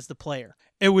do as the player.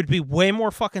 It would be way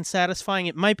more fucking satisfying.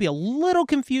 It might be a little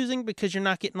confusing because you're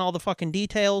not getting all the fucking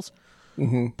details.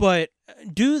 But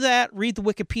do that, read the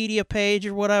Wikipedia page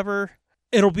or whatever.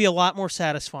 It'll be a lot more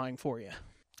satisfying for you.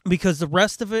 Because the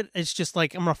rest of it is just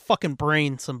like, I'm going to fucking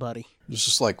brain somebody. It's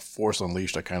just like Force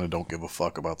Unleashed. I kind of don't give a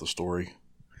fuck about the story.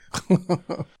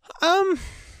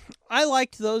 I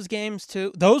liked those games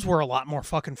too. Those were a lot more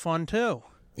fucking fun too.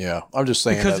 Yeah, I'm just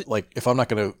saying Because that, like, if I'm not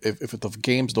going to, if the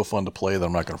game's no fun to play, then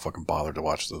I'm not going to fucking bother to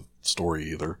watch the story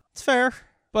either. It's fair,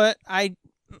 but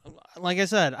like I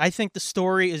said, I think the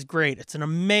story is great. It's an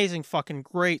amazing fucking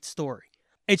great story.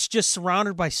 It's just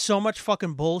surrounded by so much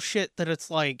fucking bullshit that it's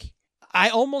like, I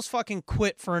almost fucking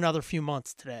quit for another few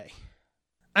months today.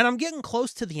 And I'm getting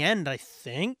close to the end, I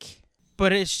think,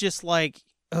 but it's just like,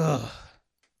 ugh.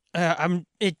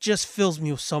 It just fills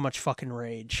me with so much fucking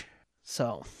rage.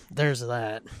 So, there's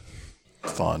that.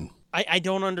 Fun. I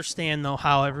don't understand, though,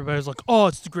 how everybody's like, oh,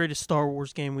 it's the greatest Star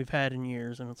Wars game we've had in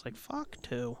years. And it's like, fuck,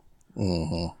 too.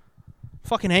 Mm-hmm.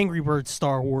 Fucking Angry Birds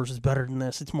Star Wars is better than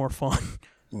this. It's more fun.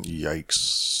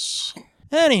 Yikes.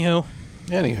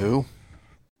 Anywho.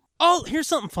 Oh, here's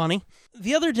something funny.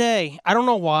 The other day, I don't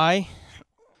know why,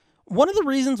 one of the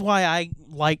reasons why I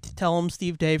liked Tell 'em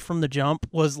Steve Dave from the jump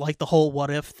was like the whole what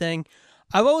if thing.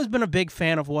 I've always been a big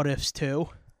fan of what ifs too.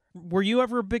 Were you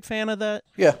ever a big fan of that?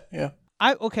 Yeah.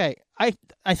 I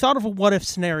thought of a what if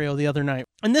scenario the other night.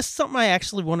 And this is something I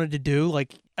actually wanted to do,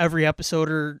 like every episode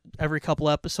or every couple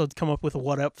episodes come up with a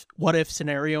what if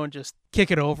scenario and just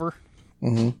kick it over.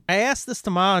 Mm-hmm. I asked this to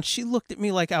Ma and she looked at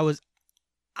me like I was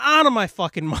out of my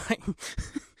fucking mind.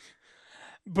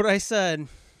 But I said,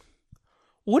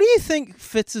 what do you think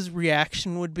Fitz's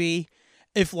reaction would be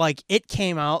if, like, it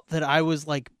came out that I was,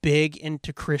 like, big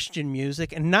into Christian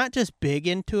music, and not just big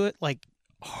into it, like,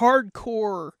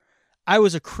 hardcore, I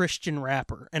was a Christian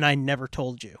rapper, and I never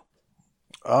told you?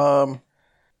 I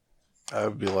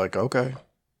would be like, okay.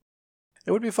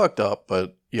 It would be fucked up,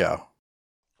 but yeah.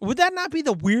 Would that not be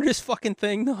the weirdest fucking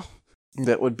thing, though?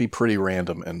 That would be pretty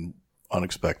random and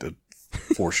unexpected,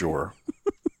 for sure.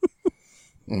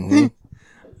 Mm-hmm.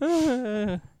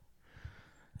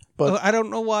 But I don't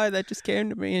know why that just came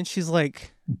to me, and she's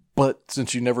like, but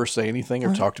since you never say anything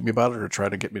or talk to me about it or try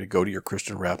to get me to go to your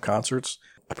Christian rap concerts,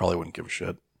 I probably wouldn't give a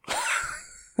shit.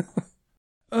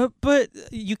 but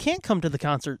you can't come to the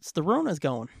concerts. The Rona's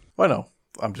going. I know.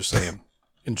 I'm just saying,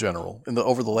 in general,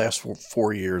 over the last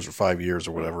 4 years or 5 years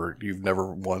or whatever, you've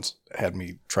never once had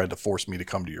me tried to force me to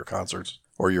come to your concerts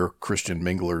or your Christian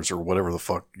minglers or whatever the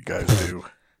fuck you guys do.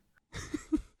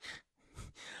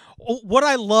 What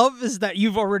I love is that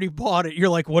you've already bought it. You're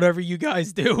like, whatever you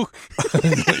guys do.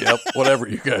 Yep, whatever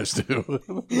you guys do.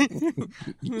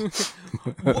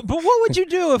 But what would you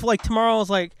do if, like, tomorrow was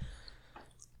like,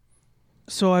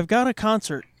 so I've got a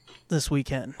concert this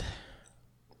weekend.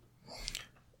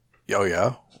 Oh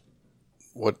yeah.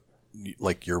 What?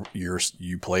 Like you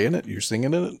playing it? You're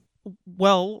singing in it?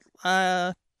 Well,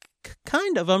 kind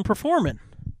of. I'm performing.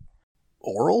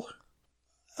 Oral?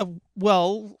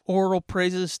 Well, oral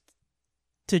praises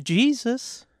to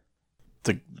Jesus.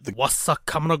 What's up,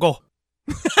 coming to go?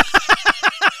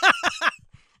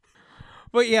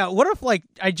 But yeah, what if, like,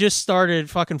 I just started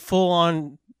fucking full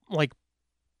on, like,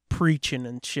 preaching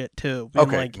and shit too?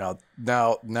 Okay, like, now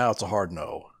it's a hard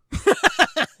no.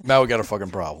 Now we got a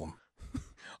fucking problem.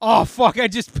 Oh fuck! I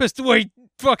just pissed away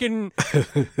fucking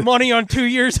money on 2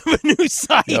 years of a new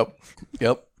site.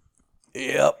 Yep.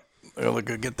 We're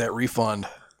gonna get that refund.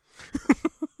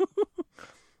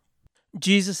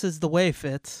 Jesus is the way,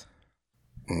 Fitz.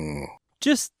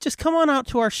 Just come on out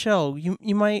to our show.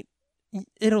 You might.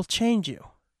 It'll change you.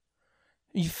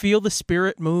 You feel the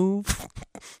spirit move.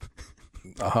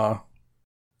 Uh-huh.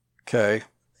 Okay.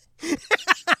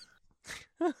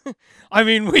 I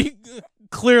mean, we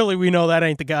know that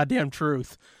ain't the goddamn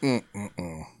truth.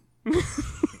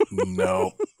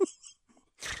 No.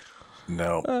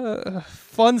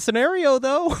 Fun scenario,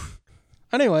 though.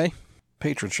 Anyway.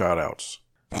 Patron shoutouts.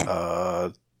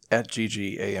 At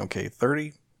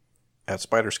GGAMK30, at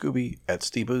Spider Scooby, at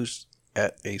Steve Boost,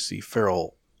 at AC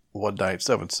Farrell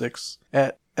 1976,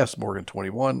 at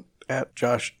smorgan21, at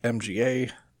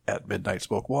joshmga, at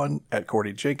midnightsmoke1, at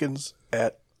Cordy Jenkins,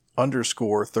 at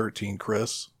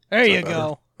 _13chris. There you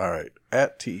go. All right.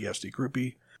 At TESD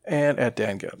Groupie, and at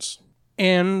Dan Gens.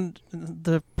 And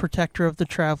the protector of the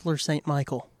traveler, St.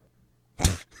 Michael.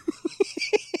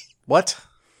 What?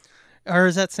 Or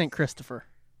is that St. Christopher?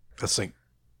 That's St.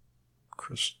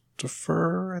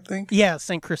 Christopher, I think? Yeah,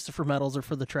 St. Christopher medals are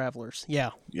for the travelers. Yeah.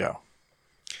 Yeah.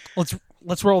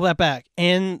 Let's roll that back.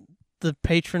 And the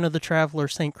patron of the traveler,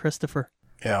 St. Christopher.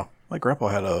 Yeah. My grandpa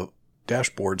had a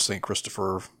dashboard, St.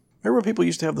 Christopher. Remember when people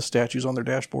used to have the statues on their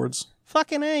dashboards?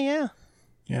 Fucking A, yeah.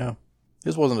 Yeah.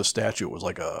 His wasn't a statue. It was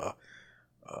like a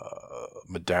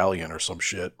medallion or some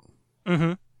shit.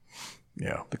 Mm-hmm.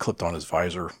 Yeah. They clipped on his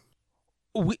visor.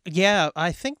 Yeah,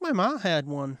 I think my mom had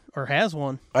one, or has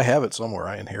one. I have it somewhere.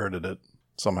 I inherited it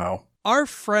somehow. Our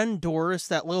friend Doris,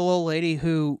 that little old lady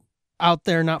who, out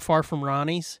there not far from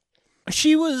Ronnie's,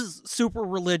 she was super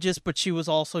religious, but she was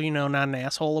also, not an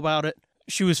asshole about it.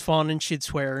 She was fun and she'd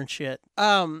swear and shit.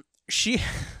 She,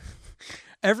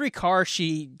 every car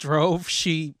she drove,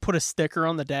 she put a sticker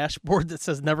on the dashboard that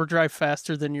says, "Never drive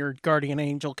faster than your guardian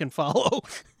angel can follow."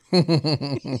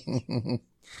 I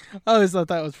always thought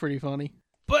that was pretty funny.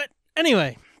 But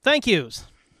anyway, thank yous.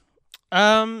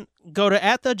 Go to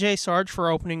 @theJSarge for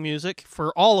opening music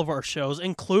for all of our shows,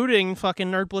 including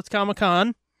fucking Nerd Blitz Comic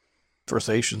Con.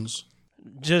 Versations.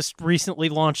 Just recently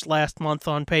launched last month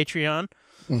on Patreon.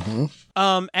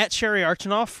 Mm-hmm. At Sherry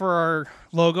Archinoff for our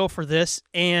logo for this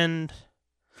and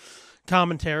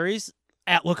commentaries.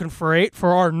 At Looking for 8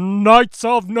 for our Knights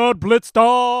of Nerd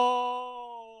Blitzdom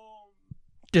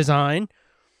design.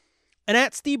 And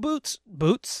at Steve Boots.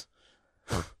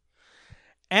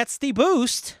 At Steve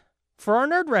Boost for our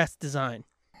Nerd Rats design.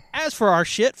 As for our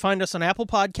shit, find us on Apple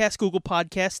Podcasts, Google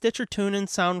Podcasts, Stitcher, TuneIn,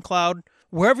 SoundCloud,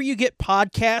 wherever you get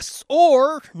podcasts,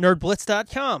 or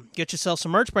nerdblitz.com. Get yourself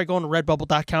some merch by going to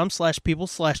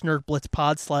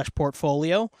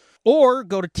redbubble.com/people/nerdblitzpod/portfolio, or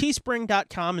go to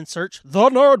teespring.com and search The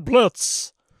Nerd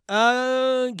Blitz.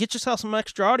 Get yourself some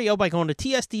extra audio by going to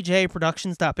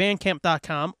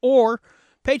tsdjproductions.bandcamp.com or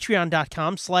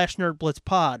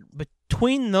patreon.com/nerdblitzpod.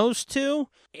 Between those two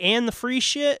and the free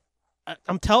shit,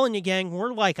 I'm telling you, gang,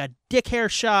 we're like a dick hair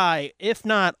shy, if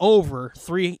not over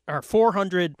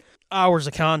 400 hours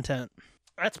of content.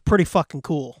 That's pretty fucking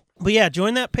cool. But yeah,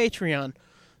 join that Patreon.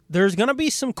 There's going to be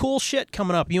some cool shit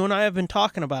coming up you and I have been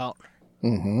talking about.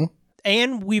 Mm-hmm.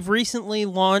 And we've recently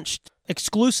launched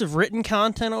exclusive written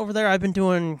content over there. I've been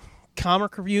doing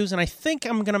comic reviews, and I think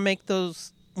I'm going to make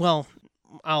those, well,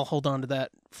 I'll hold on to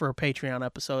that for a Patreon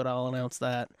episode. I'll announce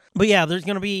that. But yeah, there's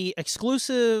going to be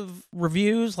exclusive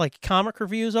reviews, like comic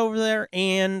reviews over there,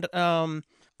 and I'm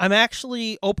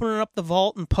actually opening up the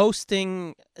vault and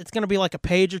posting, it's going to be like a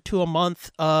page or two a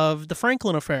month of the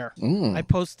Franklin Affair. I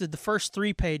posted the first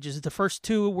 3 pages. The first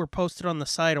 2 were posted on the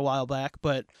site a while back,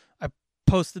 but I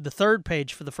posted the 3rd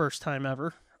page for the first time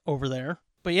ever over there.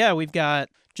 But yeah, we've got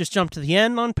Just Jump to the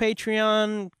End on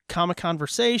Patreon, Comic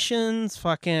Conversations,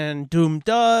 fucking Doom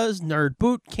Does, Nerd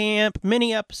Boot Camp,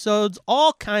 mini episodes,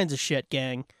 all kinds of shit,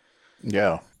 gang.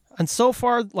 Yeah. And so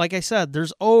far, like I said,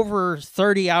 there's over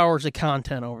 30 hours of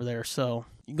content over there, so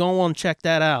you're going to want to check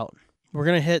that out. We're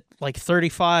going to hit like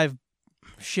 35,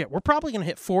 we're probably going to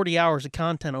hit 40 hours of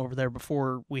content over there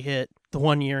before we hit the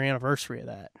 1-year anniversary of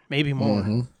that. Maybe more.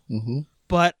 Mm-hmm. Mm-hmm.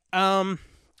 But,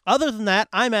 other than that,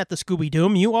 I'm at the Scooby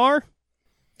Doom. You are?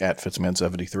 At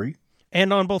Fitzman73.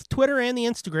 And on both Twitter and the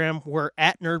Instagram, we're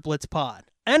at NerdBlitzPod.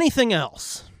 Anything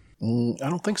else? I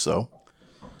don't think so.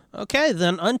 Okay,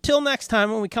 then until next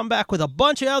time when we come back with a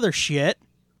bunch of other shit.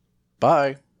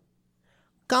 Bye.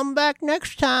 Come back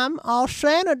next time. Our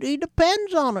sanity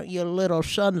depends on it, you little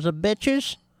sons of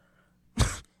bitches.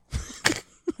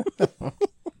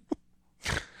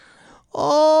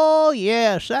 Oh,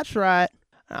 yes, that's right.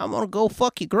 I'm gonna go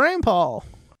fuck your grandpa.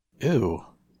 Ew.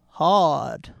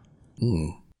 Hard.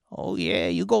 Oh, yeah,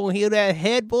 you gonna hear that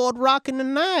headboard rocking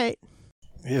tonight.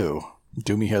 Ew.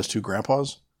 Doomy has 2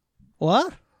 grandpas?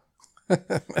 What?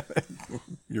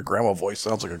 Your grandma voice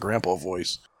sounds like a grandpa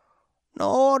voice.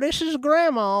 No, this is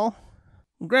Grandma.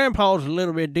 Grandpa's a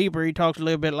little bit deeper. He talks a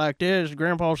little bit like this.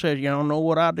 Grandpa says, "You don't know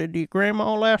what I did to your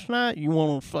grandma last night? You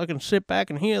want to fucking sit back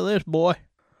and hear this, boy?"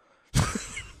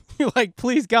 You're like,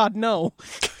 please, God, no.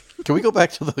 Can we go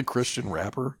back to the Christian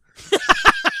rapper?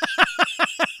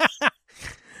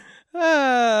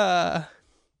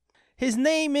 His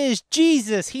name is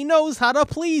Jesus. He knows how to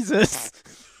please us.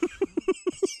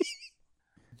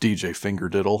 DJ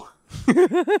Fingerdiddle.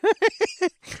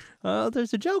 Oh,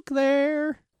 there's a joke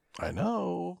there. I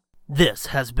know. This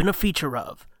has been a feature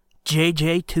of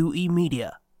JJ2E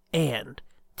Media, and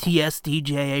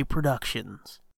TSDJA Productions.